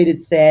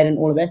 frustrated, sad, and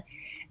all of that.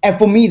 And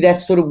for me,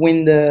 that's sort of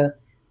when the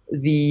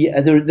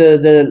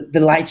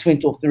lights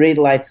went off, the red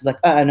lights. It's like,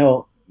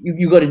 no,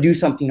 you got to do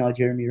something now,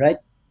 Jeremy, right?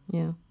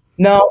 Yeah.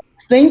 Now,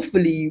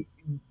 thankfully,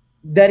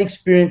 that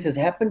experience has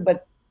happened,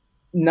 but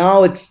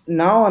now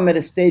I'm at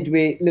a stage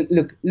where,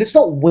 look, let's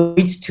not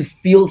wait to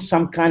feel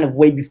some kind of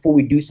way before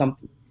we do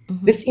something.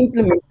 Mm-hmm. Let's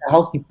implement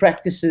healthy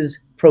practices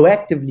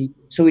proactively,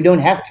 so we don't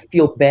have to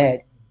feel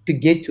bad to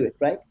get to it,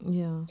 right?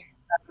 Yeah.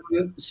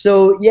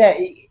 So yeah,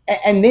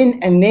 and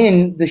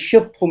then the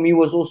shift for me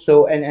was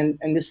also, and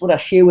this is what I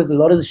share with a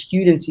lot of the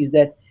students, is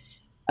that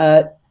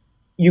uh,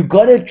 you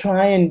got to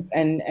try and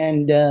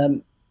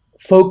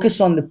focus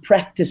on the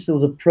practice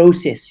or the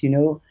process.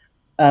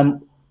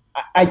 Um,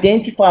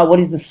 Identify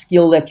what is the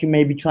skill that you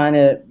may be trying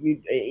to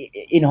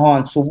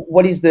enhance, or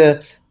what is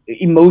the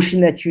emotion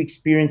that you're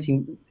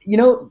experiencing.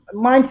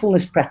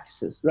 Mindfulness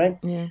practices, right?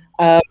 Yeah.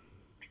 Uh,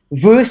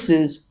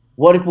 Versus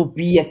what it will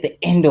be at the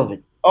end of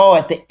it. Oh,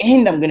 at the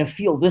end, I'm going to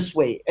feel this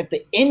way. At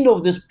the end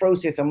of this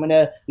process, I'm going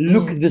to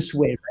look Yeah. this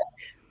way. Right?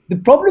 The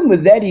problem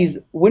with that is,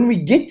 when we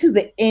get to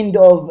the end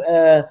of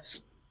a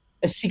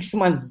 6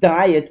 month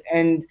diet,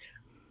 and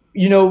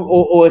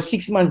or a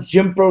 6 months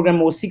gym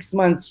program, or 6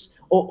 months,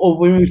 or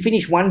when we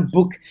finish one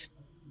book,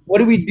 what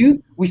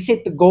do? We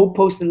set the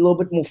goalpost a little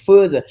bit more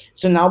further.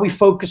 So now we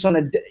focus on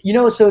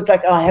so it's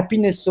like our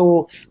happiness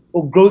or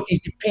growth is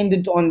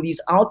dependent on these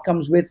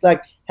outcomes where it's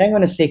like, hang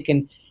on a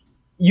second,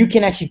 you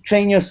can actually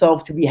train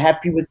yourself to be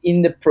happy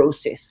within the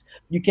process.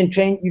 You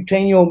train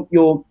your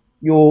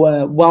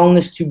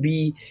wellness to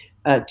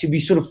be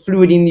sort of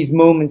fluid in these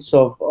moments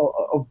of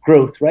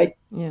growth, right?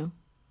 Yeah.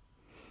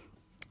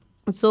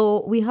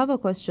 So we have a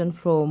question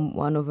from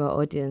one of our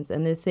audience,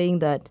 and they're saying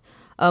that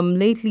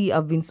lately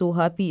I've been so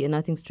happy and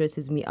nothing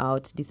stresses me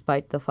out,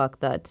 despite the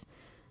fact that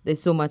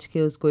there's so much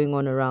chaos going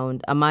on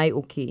around. Am I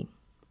okay?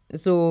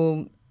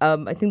 So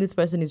I think this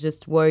person is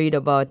just worried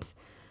about.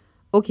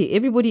 Okay,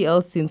 everybody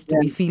else seems to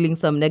be Yeah, feeling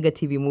some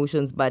negative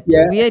emotions, but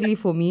yeah, weirdly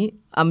for me,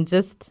 I'm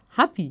just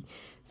happy.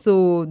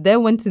 So they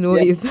want to know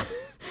yeah. if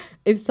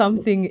if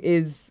something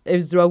is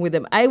wrong with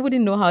them. I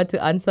wouldn't know how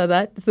to answer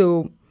that.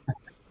 So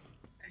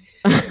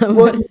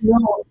Well,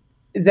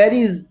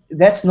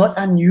 that's not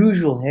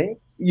unusual, hey?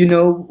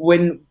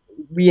 When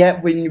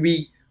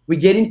we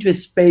get into a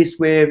space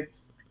where,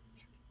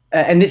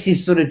 and this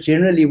is sort of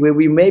generally where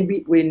we may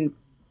be when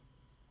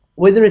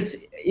whether it's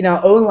in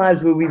our own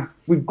lives where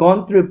we've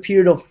gone through a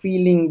period of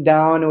feeling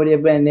down or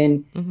whatever, and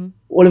then Mhm.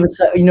 all of a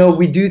sudden,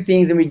 we do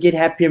things and we get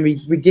happy and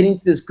we get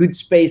into this good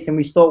space and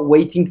we start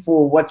waiting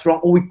for what's wrong,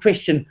 or we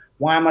question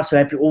why am I so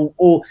happy,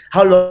 or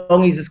how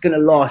long is this going to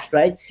last,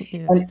 right?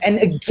 Yeah, And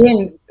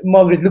again,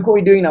 Margaret, look what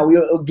we're doing now.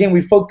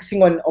 We're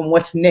focusing on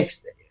what's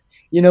next.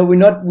 We're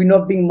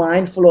not being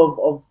mindful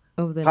of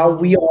of the how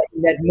we now. are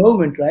in that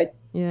moment, right?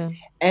 Yeah.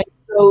 And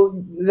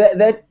so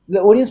that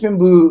the audience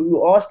member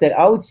who asked that,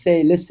 I would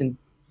say, listen,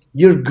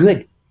 you're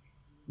good.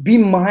 Be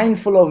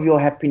mindful of your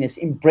happiness,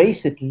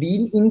 embrace it,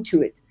 lean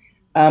into it,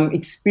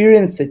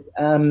 experience it.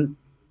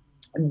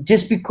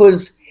 Just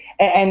because,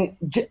 and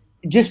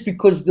just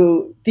because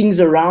the things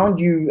around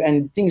you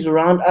and things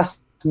around us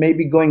may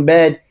be going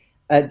bad,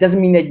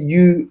 doesn't mean that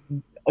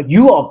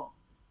you are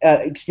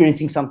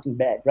experiencing something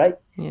bad, right?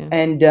 Yeah.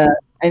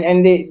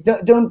 And they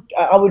don't.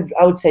 I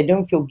would say,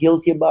 don't feel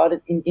guilty about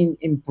it.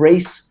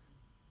 Embrace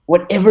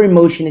whatever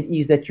emotion it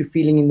is that you're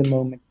feeling in the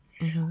moment.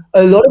 Mhm.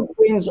 A lot of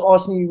friends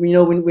ask me, when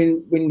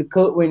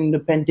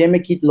the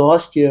pandemic hit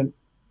last year,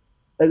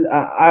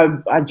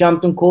 I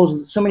jumped on calls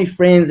with so many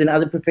friends and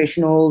other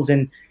professionals,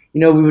 and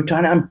we were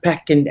trying to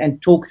unpack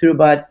and talk through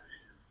about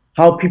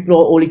how people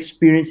are all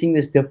experiencing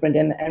this different.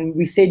 And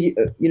we said,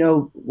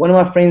 one of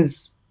my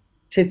friends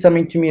said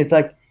something to me. It's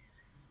like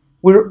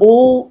we're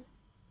all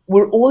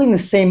we're all in the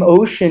same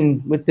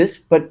ocean with this,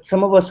 but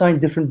some of us are in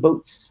different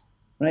boats,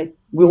 right?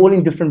 We're Yeah. all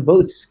in different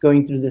boats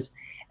going through this,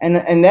 and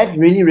that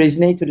really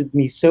resonated with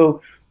me.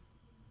 So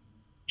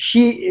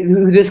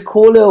this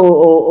caller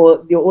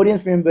or the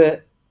audience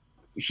member,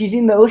 she's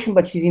in the ocean,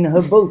 but she's in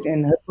her boat,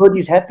 and her boat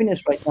is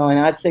happiness right now. And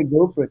I'd say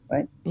go for it,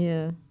 right?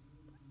 Yeah.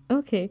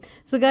 Okay.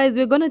 So guys,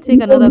 we're gonna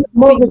take another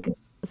Margaret, quick.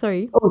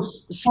 Sorry.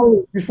 sorry.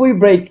 Before you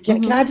break,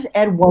 can Mm-hmm. I just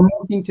add one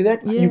more thing to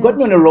that? You Yeah. got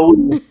me on a Sure. roll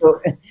here. So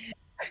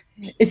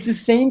it's the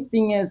same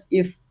thing as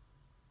if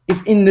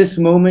in this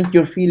moment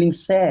you're feeling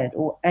sad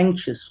or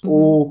anxious Mm-hmm.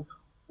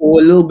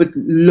 or a little bit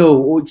low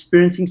or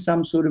experiencing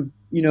some sort of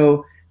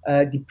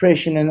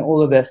depression and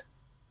all of that.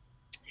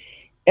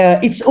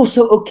 It's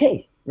also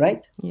okay,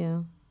 right?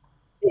 Yeah.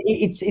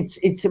 It's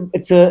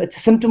a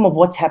symptom of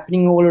what's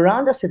happening all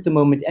around us at the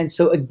moment. And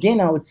so again,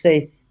 I would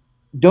say,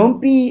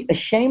 don't be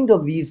ashamed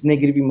of these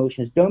negative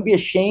emotions. Don't be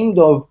ashamed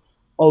of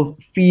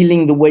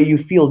feeling the way you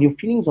feel. Your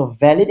feelings are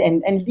valid,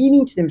 and lean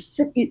into them.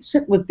 Sit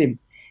with them,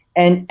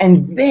 and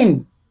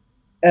then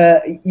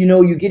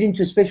you get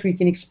into a space where you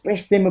can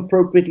express them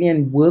appropriately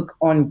and work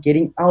on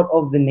getting out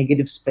of the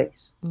negative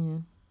space. Yeah.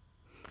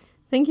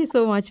 Thank you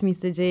so much,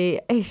 Mr.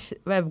 J.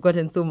 I've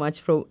gotten so much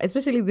from,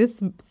 especially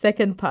this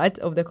second part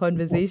of the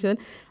conversation.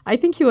 I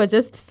think you are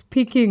just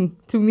speaking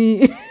to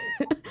me.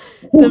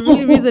 So I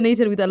really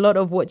resonated with a lot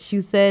of what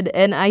you said.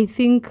 And I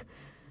think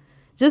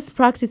just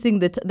practicing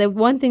the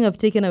one thing I've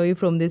taken away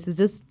from this is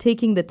just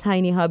taking the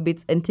tiny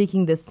habits and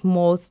taking the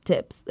small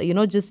steps. You're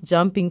not just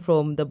jumping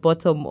from the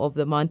bottom of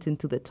the mountain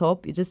to the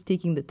top. You're just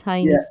taking the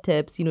tiny Yeah,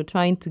 steps,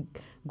 trying to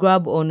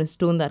grab on a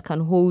stone that can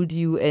hold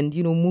you and,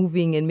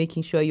 moving and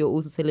making sure you're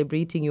also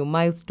celebrating your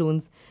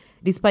milestones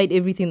despite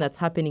everything that's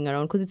happening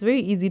around. Because it's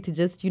very easy to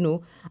just,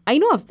 I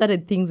know I've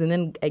started things and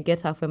then I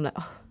get halfway, I'm like,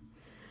 oh,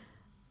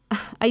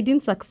 I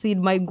didn't succeed.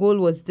 My goal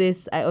was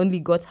this. I only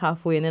got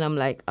halfway, and then I'm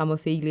like, I'm a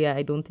failure.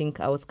 I don't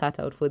think I was cut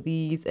out for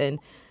these. And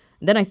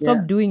then I yeah,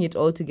 stopped doing it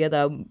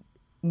altogether. yeah.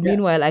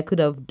 Meanwhile, I could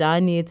have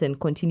done it and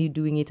continued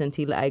doing it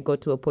until I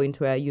got to a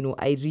point where,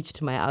 I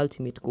reached my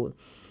ultimate goal.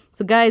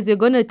 So, guys, we're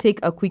going to take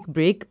a quick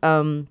break.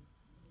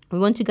 We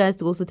want you guys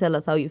to also tell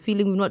us how you're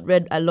feeling. We've not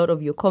read a lot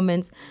of your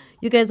comments.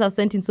 You guys have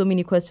sent in so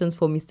many questions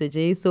for Mr.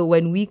 J. So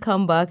when we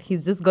come back,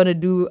 he's just gonna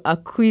do a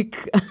quick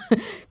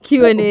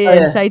Q&A Oh, and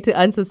yeah. try to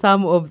answer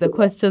some of the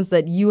questions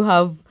that you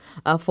have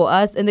for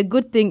us. And the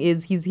good thing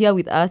is he's here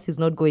with us. He's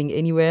not going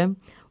anywhere.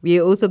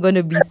 We're also going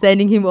to be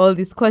sending him all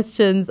these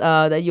questions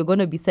that you're going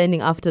to be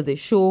sending after the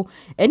show.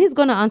 And he's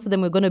going to answer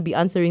them. We're going to be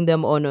answering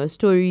them on our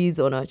stories,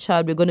 on our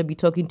chat. We're going to be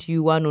talking to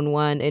you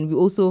one-on-one. And we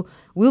also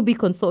will be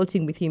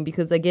consulting with him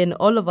because, again,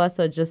 all of us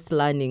are just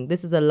learning.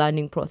 This is a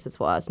learning process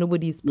for us.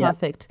 Nobody is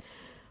perfect.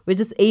 We're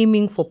just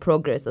aiming for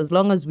progress. As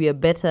long as we are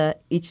better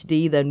each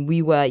day than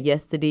we were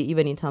yesterday,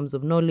 even in terms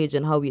of knowledge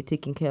and how we're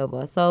taking care of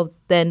ourselves,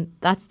 then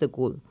that's the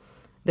goal.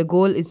 The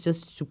goal is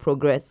just to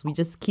progress. We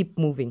just keep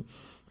moving.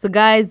 So,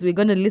 guys, we're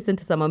going to listen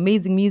to some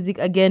amazing music.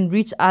 Again,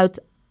 reach out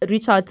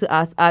to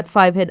us at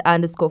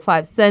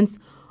 5head_5cents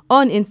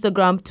on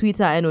Instagram,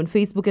 Twitter, and on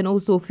Facebook. And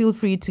also feel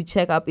free to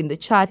check up in the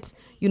chat,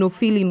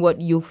 feeling what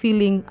you're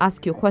feeling.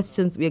 Ask your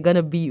questions. We're going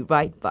to be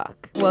right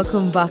back.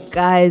 Welcome back,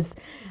 guys.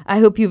 I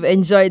hope you've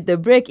enjoyed the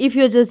break. If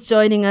you're just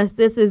joining us,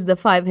 this is the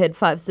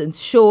 5head5cents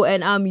show,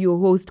 and I'm your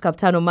host,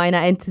 Capitano Minor.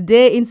 And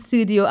today in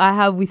studio, I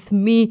have with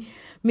me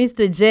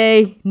Mr.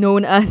 J,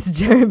 known as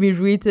Jeremy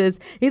Reuters.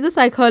 He's a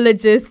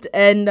psychologist,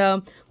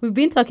 and we've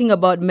been talking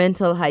about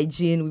mental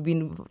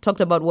hygiene.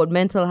 Talked about what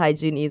mental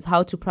hygiene is,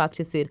 how to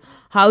practice it,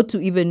 how to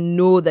even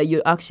know that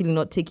you're actually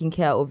not taking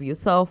care of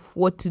yourself,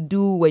 what to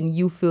do when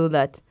you feel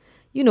that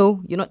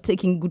you're not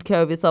taking good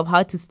care of yourself,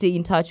 how to stay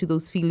in touch with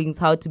those feelings,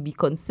 how to be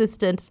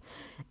consistent,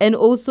 and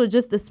also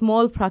just the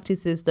small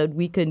practices that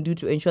we can do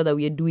to ensure that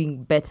we are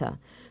doing better.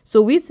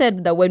 So we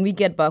said that when we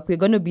get back, we're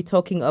going to be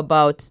talking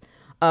about,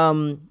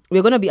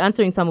 we're going to be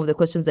answering some of the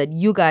questions that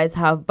you guys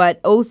have, but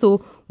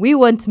also we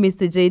want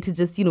Mr. J to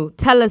just,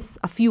 tell us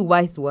a few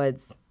wise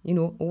words, a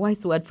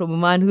wise word from a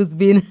man who's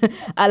been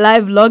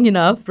alive long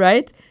enough,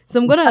 right? So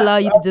I'm going to allow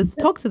you to just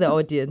talk to the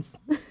audience.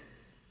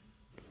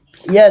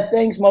 Yeah,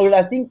 thanks, Margaret.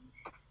 I think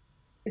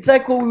it's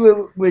like what we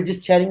were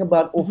just chatting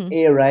about off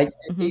air, right?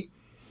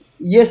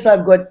 Yes,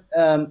 I've got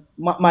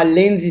my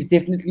lens is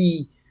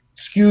definitely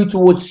skewed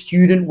towards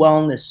student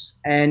wellness,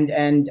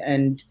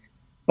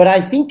 but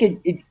I think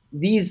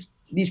these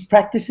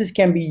practices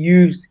can be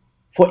used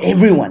for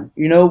everyone.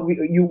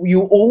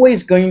 You're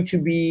always going to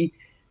be,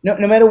 no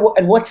matter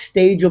at what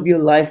stage of your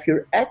life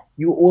you're at,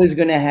 you're always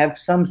going to have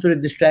some sort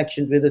of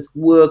distractions, whether it's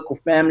work or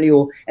family,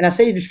 and I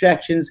say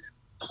distractions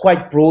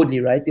quite broadly,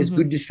 right? There's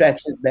good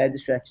distractions, bad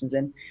distractions,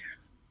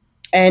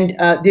 and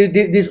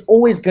there's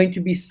always going to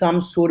be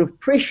some sort of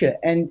pressure,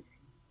 and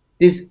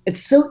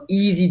it's so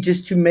easy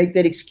just to make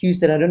that excuse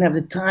that I don't have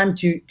the time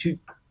to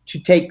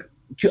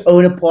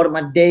own a part of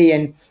my day,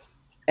 and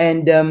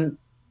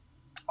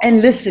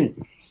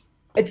listen,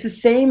 it's the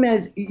same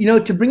as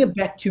to bring it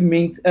back to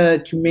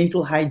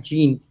mental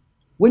hygiene.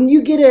 When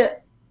you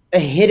get a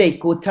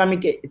headache or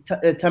tummy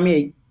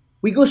ache,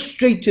 we go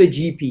straight to a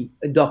GP,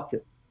 a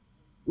doctor.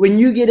 When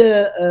you get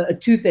a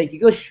toothache, you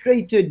go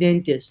straight to a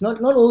dentist.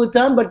 Not all the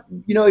time, but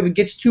if it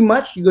gets too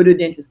much, you go to a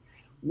dentist.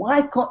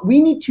 Why can't we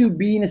need to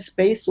be in a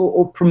space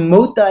or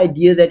promote the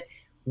idea that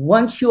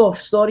once you are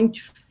starting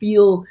to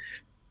feel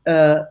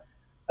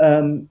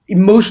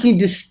emotionally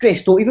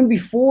distressed, or even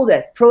before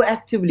that,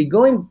 proactively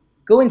go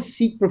and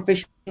seek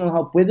professional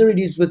help, whether it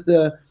is with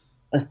a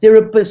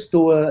therapist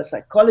or a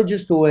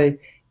psychologist or a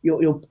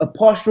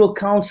pastoral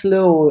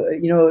counselor or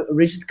a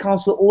registered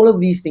counselor. All of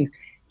these things.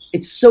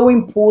 It's so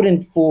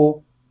important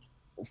for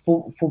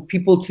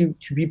people to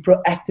be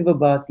proactive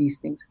about these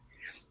things.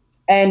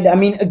 And I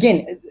mean,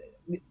 again,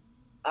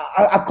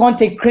 I can't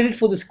take credit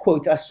for this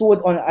quote. I saw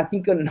it on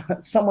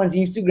someone's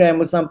Instagram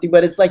or something,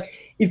 but it's like,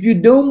 if you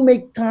don't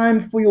make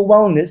time for your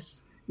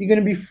wellness, you're going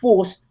to be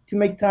forced to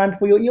make time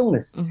for your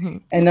illness.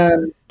 And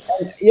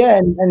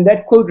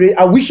that quote,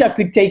 I wish I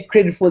could take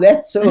credit for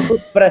that. So,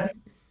 but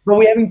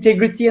we have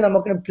integrity, and I'm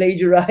not going to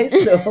plagiarize.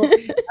 So.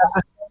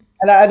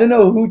 And I don't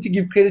know who to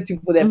give credit to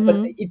for that, but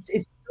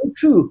it's so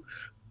true,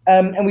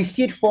 and we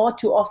see it far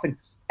too often.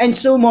 And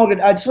so, Margaret,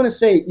 I just want to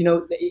say,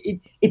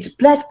 it's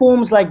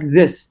platforms like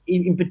this,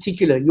 in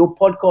particular, your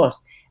podcast,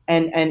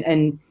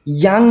 and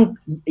young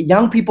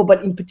people,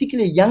 but in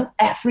particular young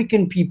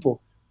African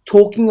people,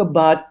 talking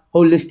about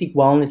holistic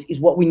wellness is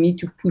what we need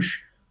to push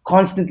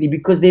constantly,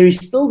 because there is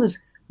still this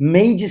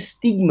major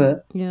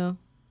stigma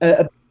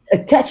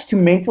attached to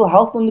mental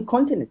health on the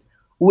continent,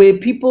 where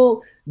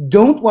people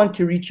don't want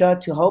to reach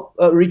out for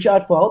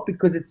help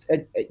because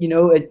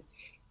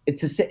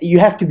you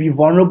have to be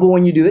vulnerable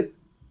when you do it,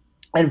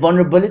 and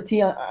vulnerability,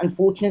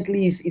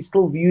 unfortunately, is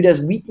still viewed as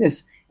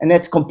weakness, and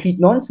that's complete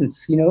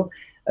nonsense.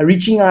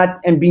 Reaching out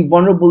and being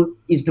vulnerable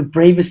is the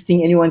bravest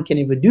thing anyone can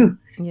ever do,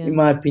 in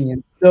my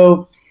opinion.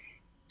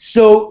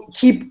 So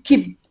keep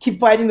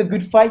fighting the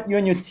good fight, you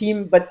and your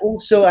team. But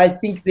also, I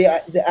think the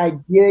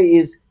idea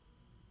is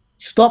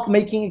stop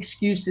making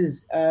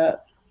excuses.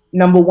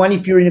 Number one,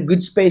 if you're in a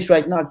good space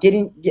right now,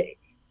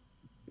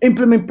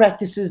 implement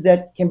practices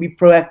that can be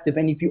proactive.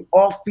 And if you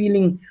are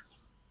feeling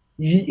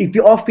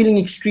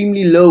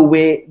extremely low,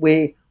 where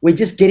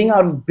just getting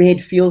out of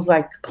bed feels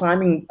like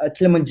climbing a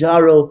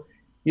Kilimanjaro,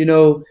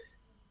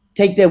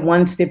 take that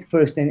one step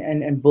first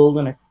and build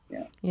on it.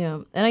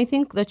 Yeah, and I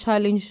think the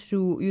challenge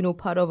to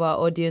part of our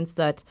audience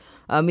that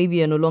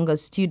maybe are no longer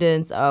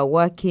students, are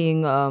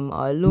working,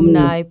 our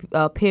alumni,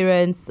 our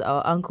parents,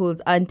 our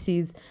uncles,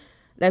 aunties.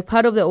 like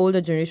part of the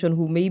older generation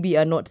who maybe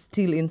are not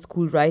still in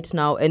school right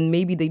now, and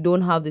maybe they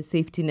don't have the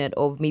safety net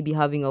of maybe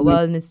having a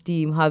wellness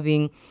team,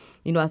 having,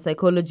 you know, a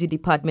psychology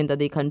department that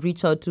they can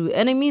reach out to.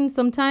 And I mean,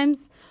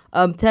 sometimes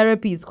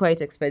therapy is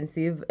quite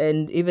expensive,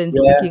 and even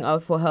Yeah, seeking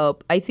out for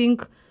help. I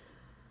think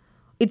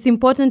it's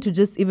important to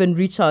just even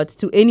reach out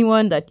to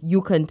anyone that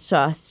you can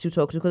trust to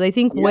talk to, because I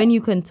think yeah. when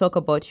you can talk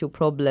about your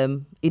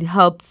problem, it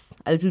helps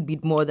a little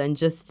bit more than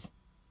just,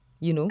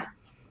 you know.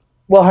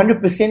 Well,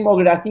 100%,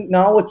 Margaret. I think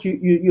now what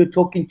you're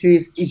talking to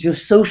is your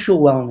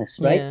social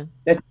wellness, right? Yeah.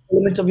 That's an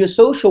element of your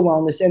social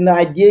wellness. And the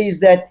idea is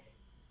that,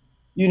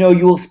 you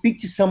will speak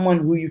to someone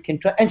who you can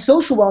trust. And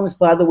social wellness,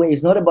 by the way,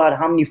 is not about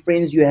how many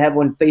friends you have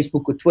on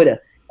Facebook or Twitter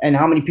and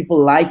how many people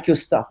like your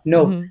stuff.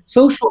 No, Mm-hmm.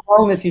 social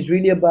wellness is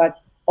really about,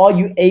 are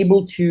you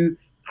able to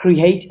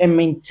create and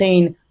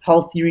maintain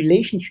healthy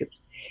relationships?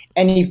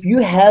 And if you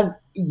have,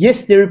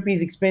 yes, therapy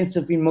is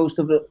expensive in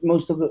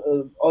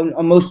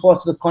on most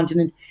parts of the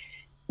continent,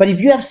 but if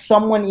you have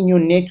someone in your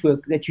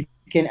network that you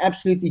can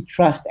absolutely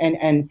trust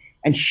and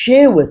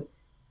share with,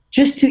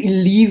 just to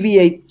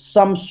alleviate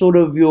some sort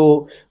of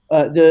your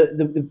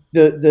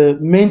the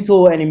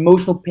mental and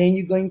emotional pain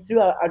you're going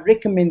through, I'd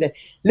recommend that.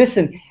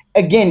 Listen,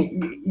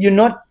 again,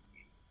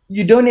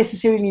 you don't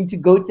necessarily need to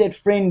go to that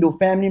friend or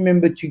family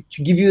member to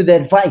give you the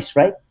advice,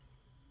 right?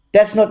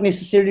 That's not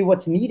necessarily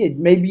what's needed.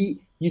 Maybe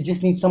you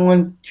just need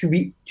someone to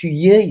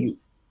hear you,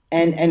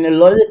 and Yeah. and a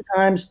lot of the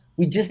times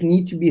we just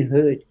need to be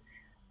heard.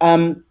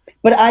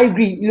 But I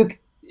agree. Look,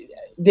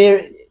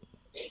 there.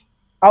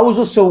 I was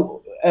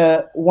also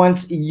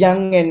once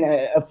young and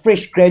a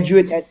fresh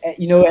graduate,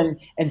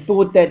 and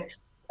thought that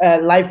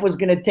life was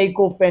going to take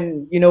off,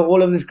 and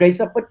all of this great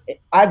stuff. But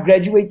I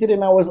graduated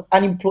and I was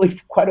unemployed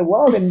for quite a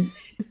while, and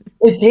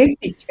it's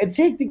hectic. It's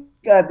hectic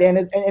out there,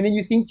 and then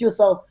you think to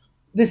yourself,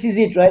 "This is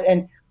it, right?"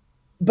 And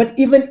but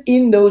even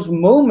in those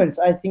moments,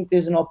 I think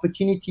there's an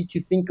opportunity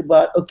to think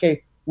about,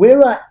 okay,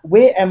 where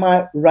am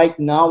I right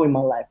now in my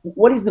life?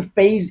 What is the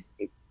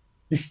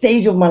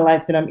stage of my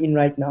life that I'm in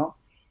right now?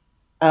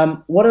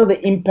 What are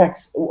the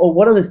impacts, or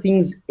what are the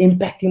things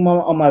impacting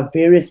on my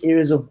various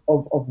areas of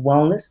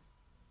wellness?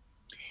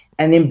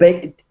 And then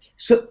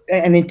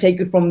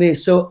take it from there.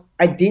 So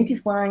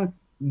identifying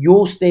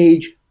your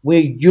stage where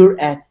you're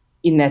at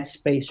in that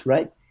space,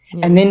 right?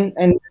 Yeah.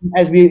 And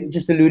as we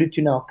just alluded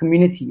to now,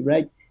 community,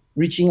 right?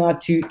 Reaching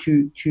out to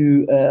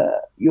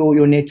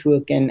your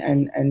network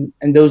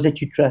and those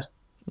that you trust.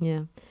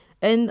 Yeah.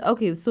 And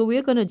okay, so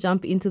we're going to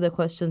jump into the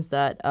questions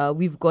that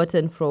we've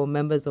gotten from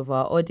members of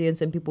our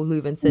audience and people who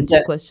even sent in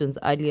Yes. questions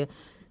earlier.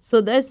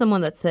 So there's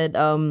someone that said,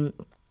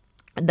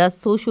 does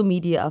social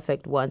media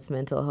affect one's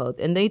mental health?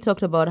 And they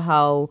talked about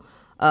how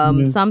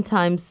Mhm.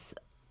 sometimes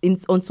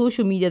on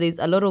social media, there's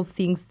a lot of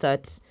things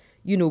that,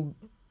 you know,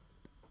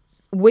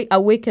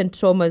 awaken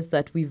traumas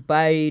that we've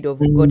buried or Mhm.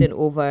 forgotten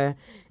over.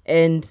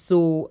 And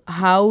so,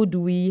 how do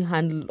we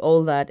handle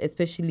all that,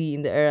 especially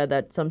in the era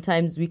that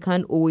sometimes we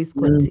can't always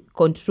Mhm.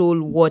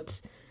 control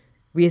what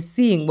we're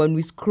seeing when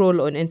we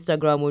scroll on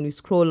Instagram, when we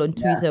scroll on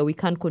Yeah, Twitter, we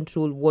can't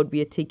control what we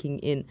are taking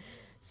in.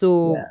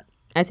 So, yeah.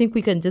 I think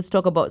we can just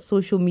talk about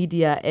social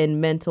media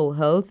and mental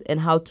health and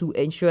how to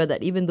ensure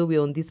that even though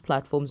we're on these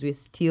platforms, we're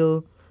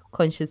still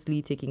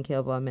consciously taking care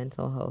of our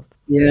mental health.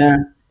 Yeah.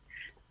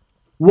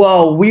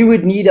 Well, we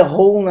would need a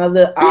whole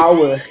nother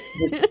hour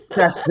to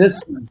discuss this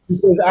one,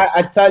 because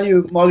I tell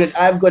you, Margaret,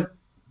 I've got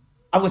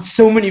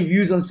so many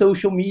views on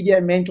social media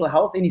and mental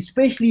health, and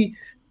especially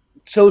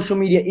social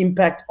media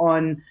impact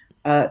on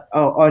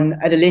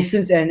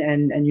adolescents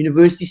and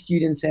university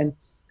students. And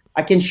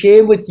I can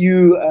share with you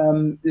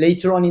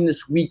later on in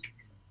this week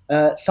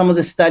some of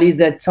the studies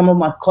that some of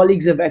my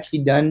colleagues have actually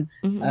done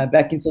Hmm.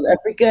 back in South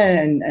Africa,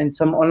 and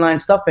some online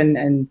stuff,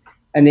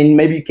 and then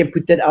maybe you can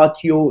put that out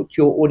to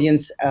your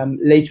audience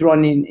later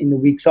on in the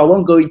week. So I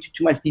won't go into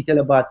too much detail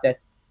about that.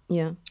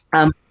 Yeah.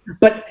 Um,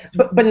 but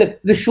look,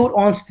 the short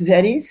answer to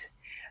that is,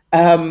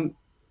 um,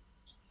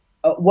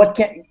 what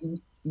can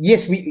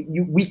yes,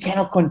 we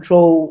cannot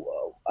control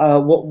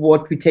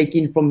what we take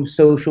in from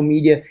social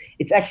media.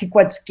 It's actually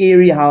quite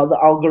scary how the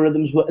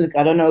algorithms work. Look,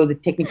 I don't know the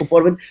technical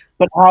part of it,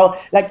 but how,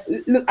 like,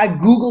 look, I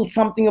googled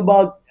something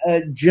about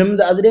gym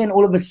the other day, and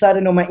all of a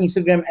sudden on my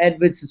Instagram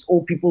adverts, it's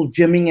all people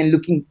gymming and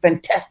looking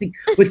fantastic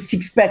with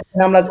six packs,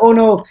 and I'm like, oh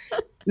no,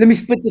 let me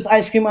spit this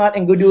ice cream out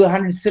and go do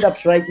 100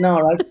 sit-ups right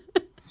now, right?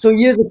 So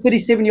here's a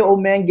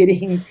 37-year-old man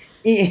getting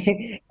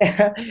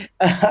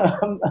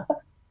um,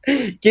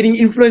 getting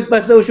influenced by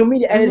social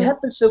media, and it Mm-hmm.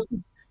 happens so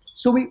quick.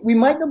 So we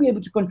might not be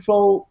able to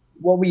control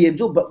what we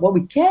absorb, but what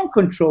we can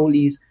control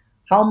is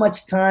how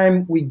much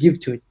time we give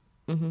to it,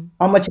 Mm-hmm.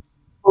 how much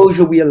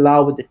exposure we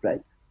allow with it,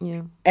 right?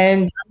 Yeah.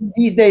 And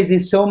these days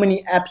there's so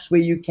many apps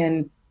where you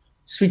can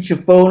switch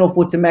your phone off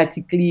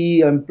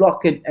automatically and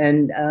block it,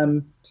 and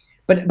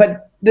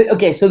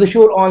okay, so the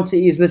short answer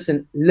is,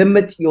 listen,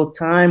 limit your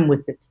time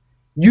with it.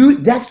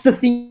 That's the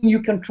thing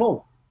you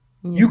control.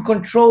 Yeah. You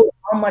control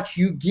how much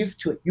you give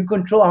to it. You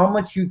control how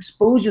much you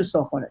expose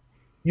yourself on it.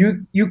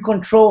 You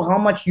control how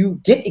much you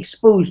get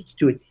exposed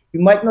to it. You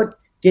might not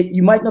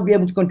you might not be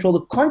able to control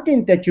the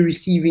content that you're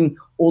receiving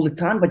all the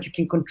time, but you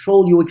can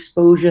control your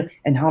exposure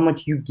and how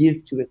much you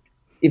give to it,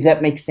 if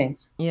that makes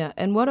sense. Yeah.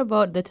 And what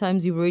about the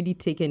times you've already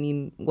taken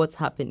in what's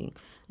happening?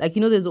 Like,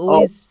 there's Oh,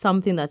 always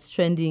something that's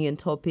trending in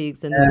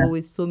topics, and there's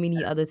always so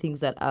many other things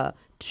that are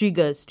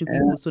triggers to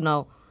people. So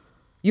now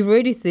you've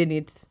already seen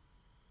it.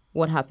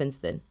 What happens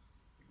then?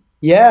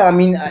 yeah. I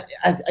mean,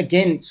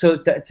 again, so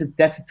that's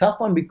a tough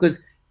one because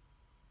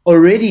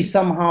already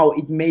somehow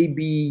it may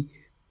be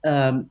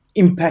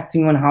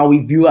impacting on how we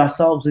view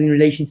ourselves in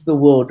relation to the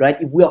world,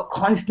 right? If we are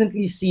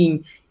constantly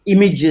seeing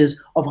images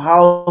of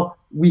how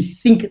we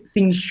think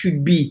things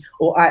should be,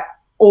 or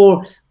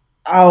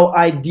our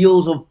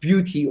ideals of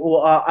beauty,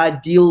 or our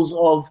ideals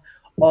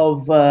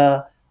of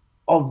uh,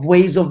 of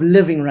ways of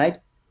living, right?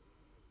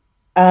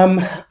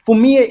 For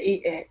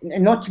me,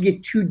 and not to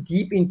get too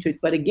deep into it,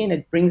 but again,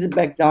 it brings it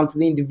back down to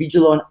the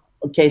individual. On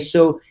okay,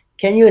 so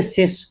can you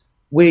assess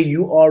where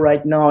you are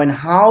right now and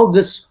how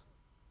this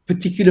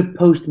particular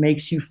post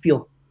makes you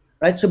feel,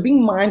 right? So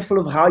being mindful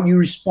of how you're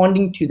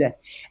responding to that,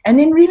 and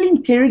then really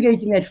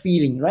interrogating that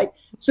feeling, right?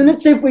 So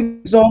let's say, for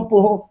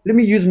example, let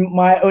me use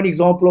my own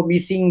example of me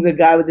seeing the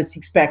guy with the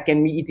six pack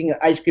and me eating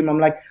ice cream. I'm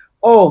like,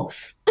 oh,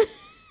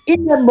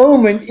 in that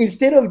moment,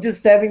 instead of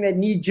just having that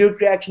knee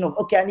jerk reaction of,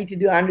 okay, I need to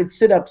do 100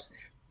 sit ups,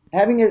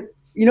 having a,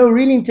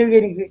 really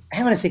interrogating,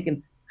 hang on a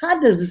second, how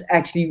does this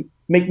actually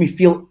make me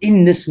feel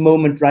in this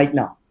moment right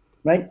now,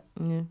 right?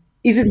 Yeah.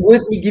 Is it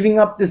worth me giving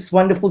up this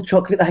wonderful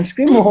chocolate ice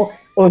cream or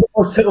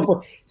so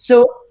forth?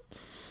 So,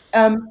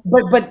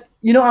 but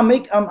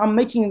I'm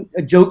making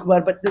a joke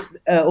about it,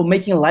 but or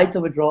making light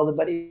of it rather,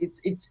 but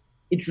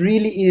it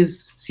really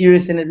is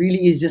serious, and it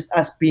really is just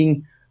us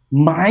being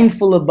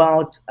mindful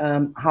about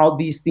how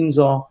these things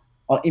are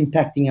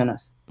impacting on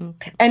us.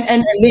 Okay. And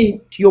then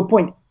to your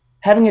point,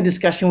 having a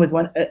discussion with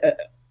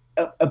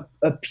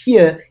a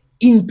peer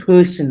in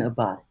person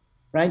about it,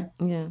 right?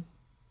 Yeah.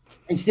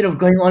 Instead of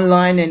going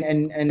online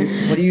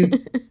and what do you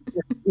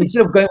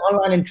instead of going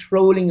online and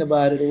trolling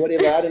about it or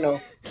whatever. I don't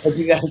know what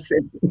you guys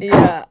said.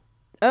 Yeah.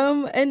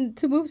 And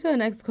to move to our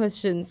next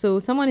question, so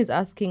someone is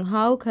asking,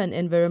 how can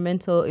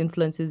environmental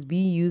influences be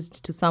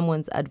used to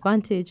someone's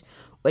advantage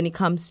when it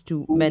comes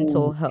to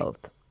mental Ooh,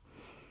 health?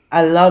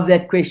 I love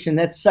that question.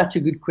 That's such a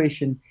good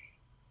question.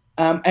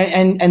 And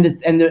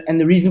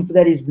the reason for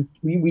that is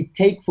we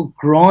take for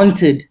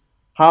granted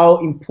how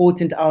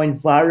important our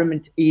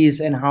environment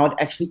is and how it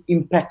actually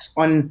impacts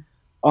on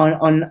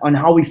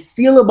how we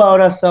feel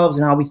about ourselves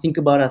and how we think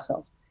about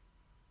ourselves.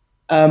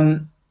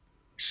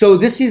 So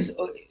this is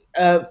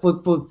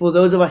for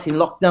those of us in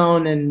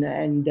lockdown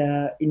and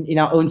in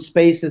our own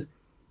spaces.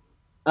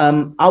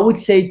 I would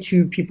say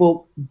to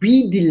people,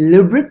 be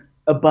deliberate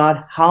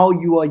about how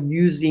you are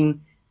using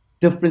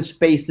different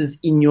spaces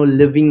in your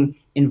living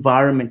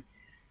environment.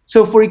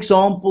 So, for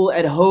example,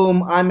 at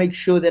home, I make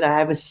sure that I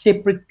have a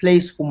separate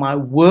place for my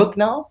work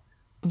now.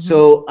 Mm-hmm.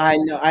 So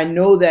I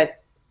know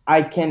that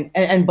I can,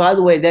 and by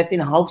the way, that then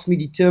helps me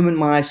determine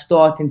my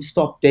start and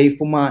stop day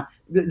for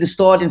the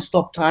start and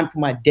stop time for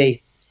my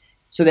day,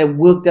 so that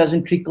work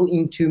doesn't trickle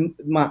into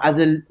my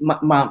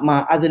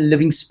other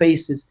living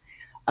spaces.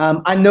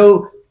 I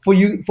know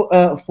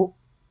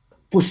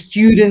for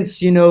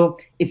students,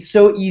 it's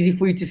so easy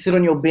for you to sit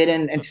on your bed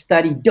and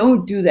study.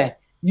 Don't do that.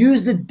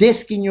 Use the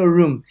desk in your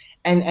room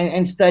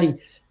and study.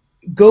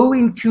 Go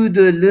into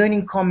the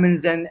learning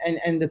commons and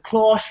the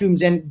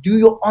classrooms and do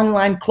your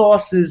online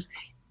classes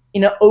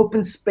in an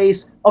open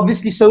space,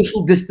 obviously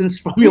social distance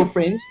from your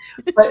friends,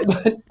 but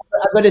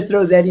I've got to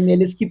throw that in there.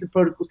 Let's keep the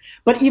protocols.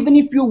 But even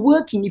if you're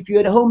working, if you're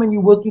at home and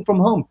you're working from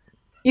home,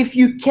 if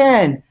you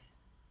can,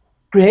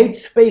 create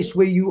space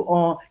where you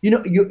are,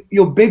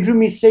 your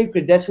bedroom is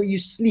sacred. That's where you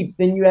sleep.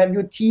 Then you have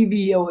your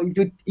TV, or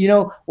if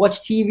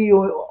watch TV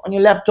or on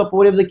your laptop or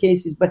whatever the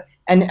case is,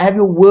 and have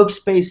your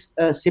workspace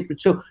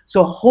separate.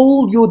 So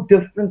hold your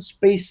different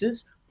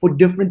spaces for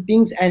different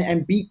things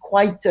and be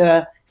quite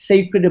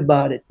sacred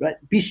about it, right?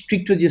 Be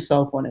strict with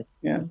yourself on it.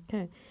 Yeah.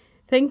 Okay.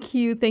 Thank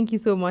you. Thank you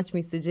so much,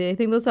 Mr. J. I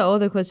think those are all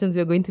the questions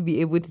we're going to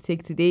be able to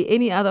take today.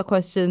 Any other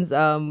questions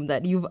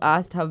that you've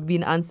asked have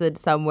been answered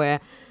somewhere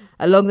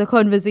along the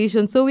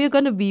conversation. So we've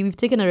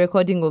taken a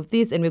recording of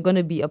this and we're going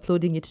to be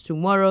uploading it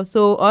tomorrow.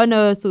 So on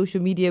our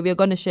social media, we're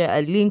going to share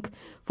a link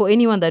for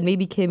anyone that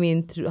maybe came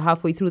in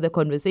halfway through the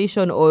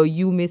conversation, or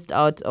you missed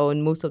out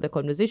on most of the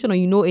conversation,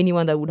 or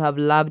anyone that would have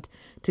loved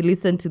to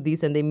listen to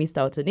this and they missed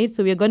out on it.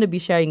 So we're going to be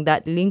sharing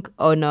that link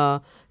on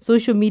our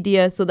social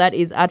media. So that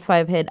is at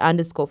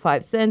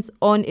 5head_5cents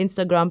on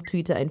Instagram,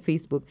 Twitter, and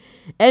Facebook.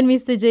 And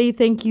Mr. J,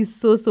 thank you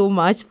so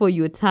much for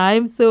your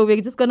time. So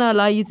we're just going to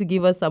allow you to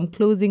give us some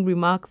closing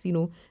remarks,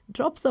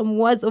 drop some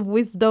words of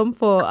wisdom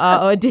for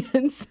our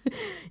audience.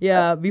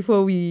 Yeah,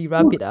 before we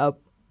wrap it up.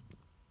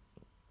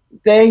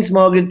 Thanks,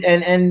 Margaret,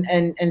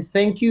 and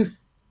thank you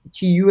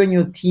to you and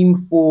your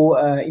team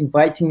for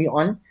inviting me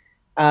on.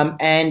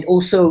 And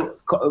also,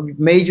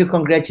 major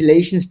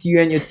congratulations to you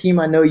and your team.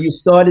 I know you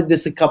started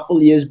this a couple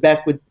of years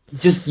back with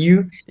just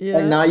you,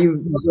 and now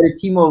you've got a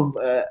team of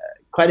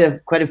quite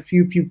a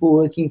few people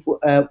working for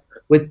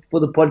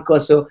the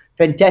podcast. So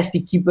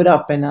fantastic. Keep it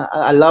up. And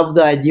I love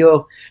the idea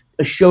of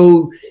a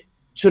show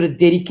sort of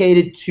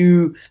dedicated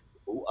to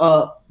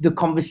the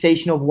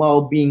conversation of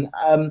well-being.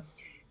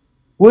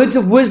 Words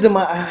of wisdom.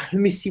 Let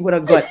me see what I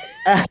got.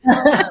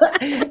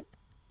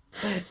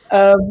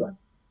 um,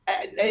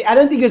 I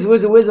don't think it's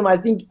words of wisdom. I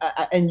think,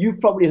 and you've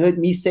probably heard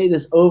me say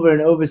this over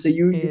and over, so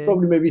you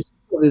probably maybe see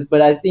this,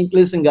 but I think,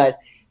 listen, guys,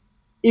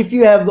 if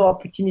you have the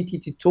opportunity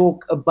to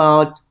talk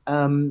about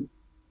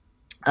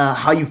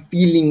how you're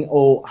feeling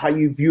or how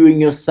you're viewing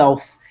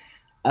yourself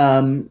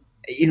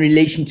in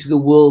relation to the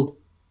world,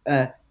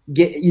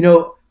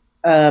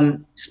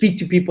 speak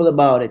to people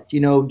about it.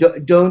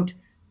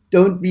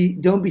 Don't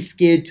be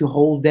scared to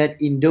hold that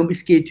in. Don't be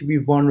scared to be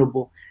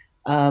vulnerable.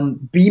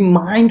 Be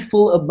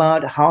mindful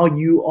about how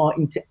you are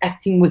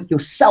interacting with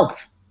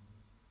yourself.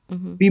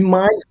 Mm-hmm. Be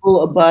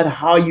mindful about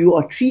how you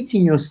are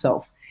treating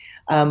yourself.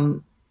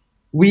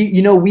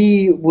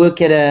 We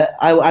work at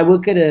I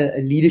work at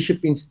a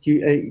leadership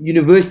institute, a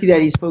university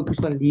that is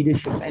focused on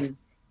leadership, and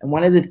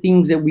one of the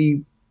things that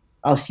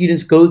our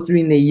students go through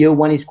in their year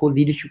one is called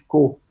Leadership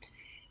Core,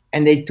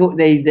 and they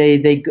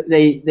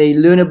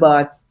learn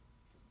about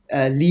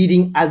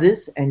leading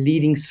others and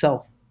leading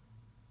self.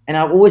 And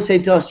I always say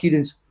to our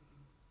students,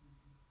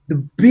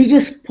 the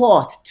biggest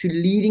part to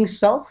leading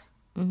self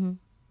Mm-hmm.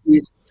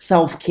 is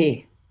self-care.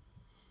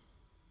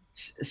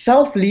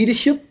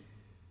 Self-leadership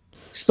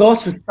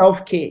starts with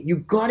self-care. You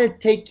got to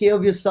take care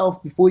of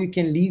yourself before you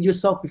can lead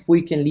yourself, before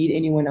you can lead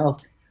anyone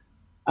else.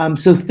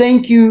 So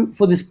thank you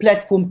for this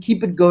platform.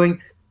 Keep it going.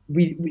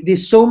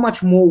 There's so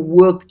much more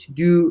work to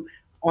do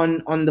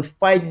on the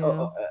fight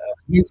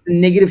against the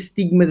negative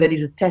stigma that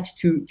is attached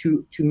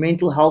to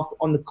mental health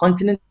on the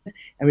continent,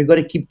 and we've got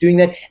to keep doing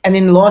that. And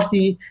then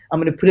lastly,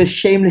 I'm going to put a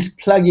shameless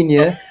plug in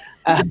here.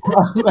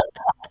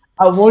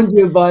 I warned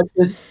you about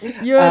this.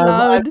 You're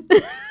allowed.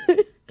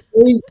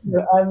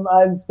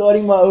 I'm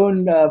starting my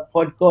own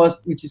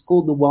podcast, which is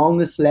called the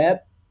Wellness Lab.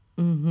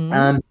 Mm-hmm.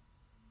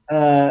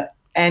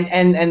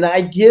 And the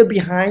idea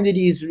behind it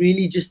is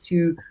really just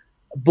to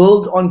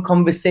build on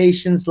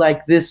conversations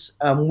like this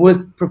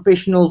with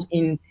professionals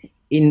in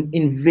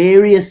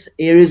various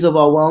areas of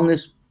our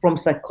wellness, from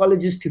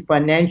psychologists to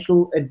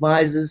financial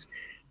advisors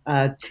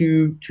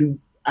to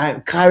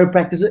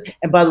chiropractors.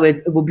 And by the way,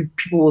 it will be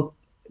people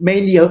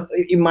mainly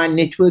in my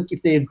network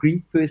if they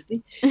agree,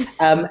 firstly.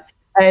 And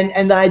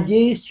the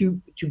idea is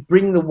to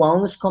bring the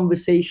wellness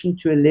conversation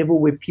to a level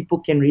where people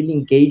can really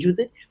engage with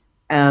it,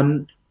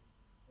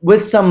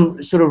 with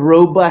some sort of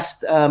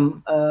robust,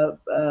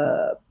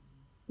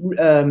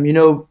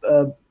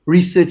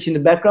 research in the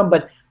background,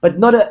 but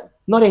not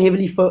a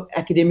heavily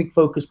academic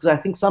focus. Because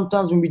I think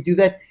sometimes when we do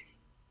that,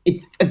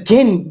 it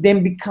again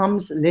then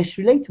becomes less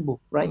relatable,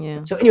 right?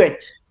 Yeah. So anyway,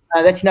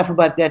 that's enough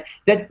about that.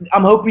 That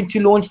I'm hoping to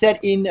launch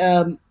that in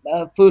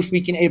first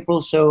week in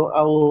April. So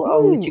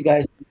I'll let you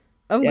guys.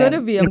 I'm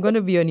gonna be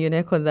on your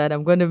neck on that.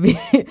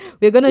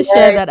 We're gonna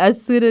share that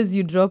as soon as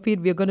you drop it.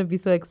 We're gonna be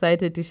so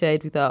excited to share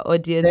it with our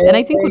audience, and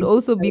I think we'll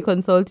also be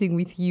consulting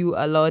with you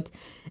a lot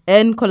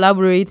and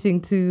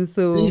collaborating too.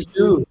 So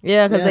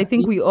because I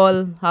think we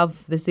all have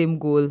the same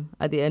goal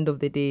at the end of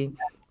the day,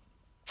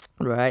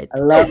 right? I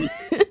love it.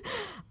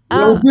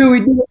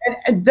 We do.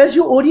 And does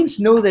your audience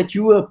know that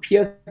you were a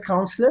peer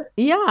counselor?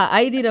 Yeah,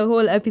 I did a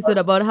whole episode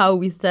about how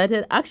we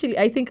started. Actually,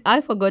 I think I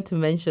forgot to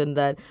mention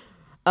that.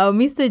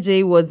 Mr.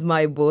 J was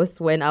my boss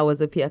when I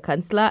was a peer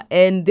counselor,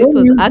 and this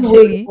was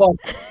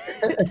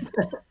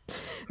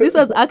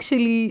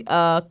actually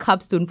a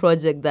capstone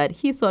project that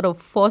he sort of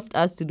forced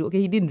us to do. Okay,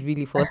 he didn't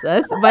really force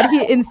us, but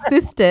he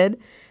insisted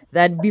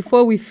that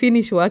before we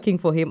finish working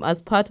for him,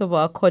 as part of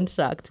our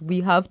contract, we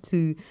have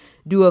to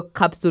do a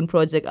capstone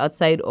project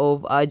outside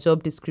of our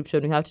job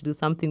description. We have to do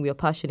something we are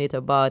passionate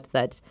about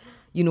that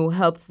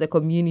helps the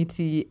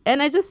community.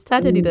 And I just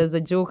started it as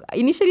a joke.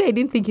 Initially, I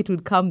didn't think it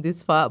would come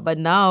this far, but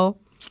now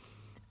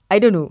I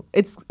don't know.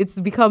 It's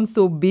become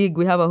so big.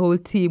 We have a whole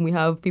team. We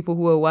have people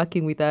who are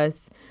working with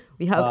us.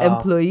 We have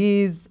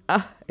employees.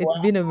 It's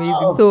been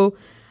amazing. So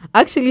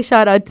actually,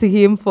 shout out to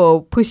him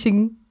for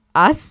pushing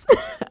us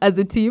as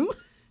a team.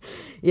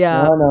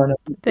 Yeah. No.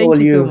 Thank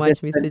you so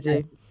much, Mr.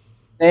 J.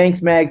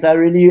 Thanks, Max. I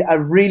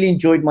really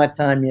enjoyed my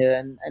time here,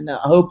 and I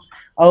hope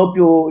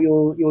your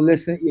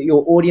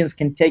audience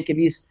can take at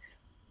least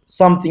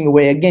something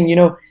away. Again,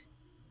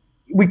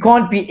 we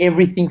can't be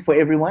everything for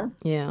everyone.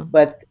 Yeah.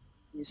 But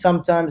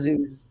sometimes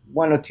it's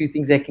one or two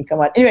things that can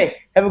come out. Anyway,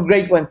 have a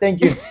great one.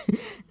 Thank you.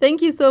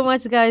 Thank you so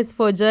much, guys,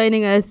 for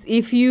joining us.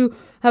 If you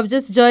have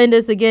just joined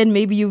us again,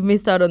 maybe you've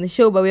missed out on the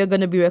show, but we're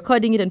going to be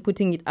recording it and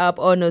putting it up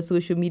on our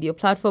social media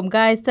platform.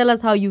 Guys, tell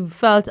us how you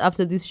felt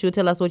after this show.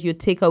 Tell us what your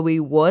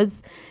takeaway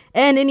was.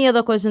 And any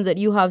other questions that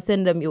you have,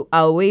 send them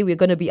our way. We're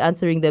going to be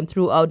answering them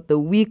throughout the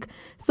week.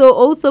 So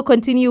also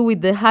continue with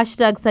the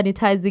hashtag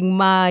sanitizing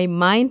my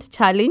mind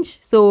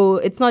challenge. So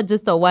it's not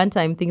just a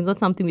one-time thing. It's not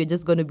something we're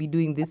just going to be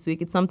doing this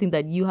week. It's something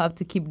that you have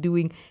to keep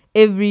doing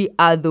every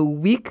other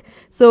week.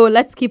 So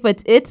let's keep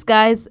at it,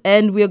 guys.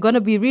 And we're going to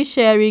be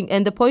resharing.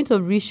 And the point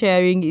of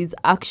resharing is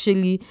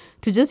actually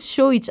to just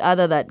show each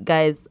other that,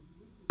 guys,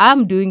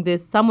 I'm doing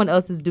this, someone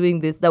else is doing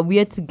this, that we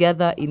are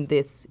together in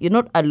this. You're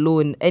not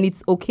alone. And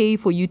it's okay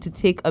for you to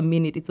take a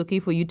minute. It's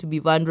okay for you to be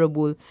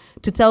vulnerable,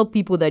 to tell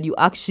people that you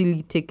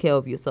actually take care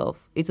of yourself.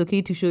 It's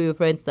okay to show your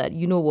friends that,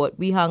 you know what,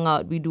 we hang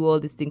out, we do all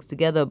these things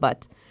together.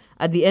 But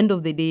at the end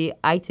of the day,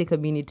 I take a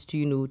minute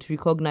to, to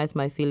recognize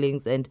my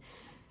feelings and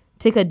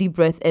take a deep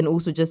breath and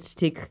also just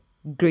take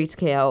great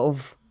care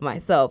of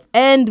myself.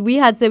 And we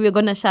had said we are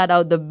gonna shout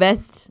out the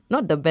best,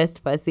 not the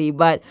best per se,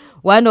 but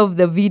one of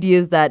the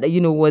videos that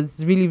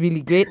was really,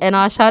 really great. And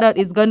our shout out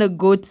is gonna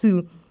go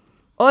to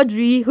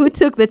Audrey, who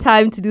took the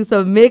time to do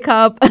some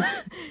makeup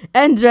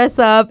and dress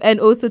up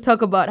and also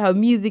talk about her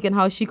music and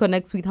how she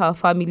connects with her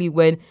family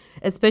when,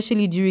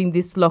 especially during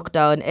this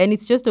lockdown. And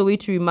it's just a way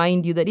to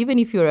remind you that even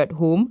if you're at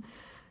home,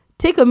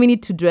 take a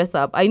minute to dress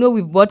up. I know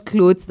we've bought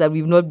clothes that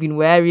we've not been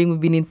wearing.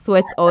 We've been in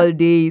sweats all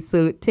day.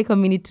 So take a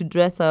minute to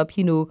dress up,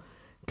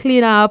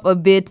 clean up a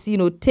bit,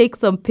 take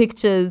some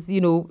pictures,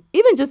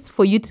 even just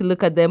for you to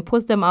look at them,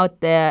 post them out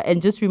there and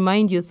just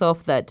remind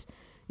yourself that,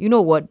 you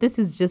know what, this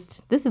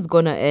is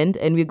going to end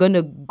and we're going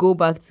to go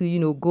back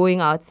to,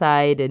 going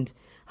outside and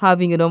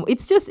having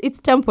it's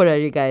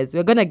temporary, guys.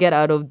 We're going to get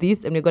out of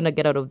this and we're going to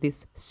get out of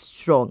this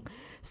strong.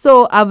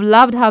 So I've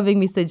loved having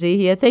Mr. J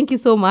here. Thank you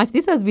so much.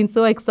 This has been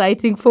so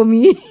exciting for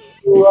me.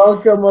 You're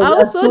welcome. I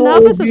was so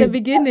nervous at the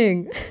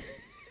beginning.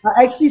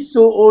 I actually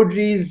saw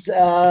Audrey's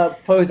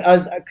post.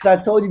 Because I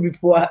told you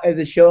before at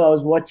the show, I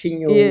was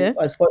watching I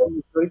was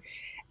following you,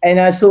 and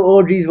I saw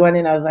Audrey's one,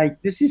 and I was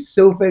like, "This is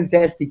so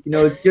fantastic!"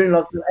 It's during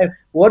lockdown. And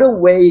what a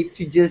way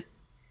to just,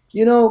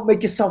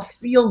 make yourself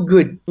feel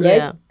good, right?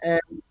 Yeah.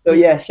 And so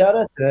shout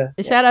out to her.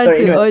 Shout out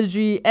to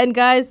Audrey. And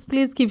guys,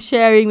 please keep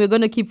sharing. We're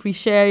gonna keep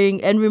resharing.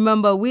 And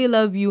remember, we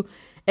love you.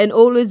 And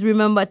always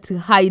remember to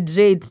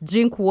hydrate.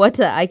 Drink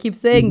water. I keep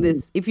saying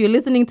this. If you're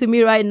listening to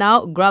me right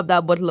now, grab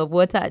that bottle of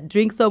water.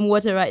 Drink some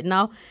water right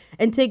now.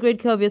 And take great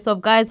care of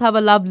yourself. Guys, have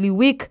a lovely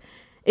week.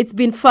 It's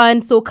been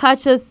fun. So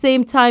catch us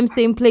same time,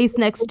 same place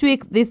next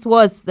week. This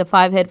was the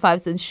Five Head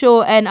Five Cents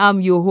Show. And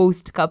I'm your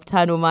host,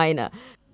 Capitano Minor.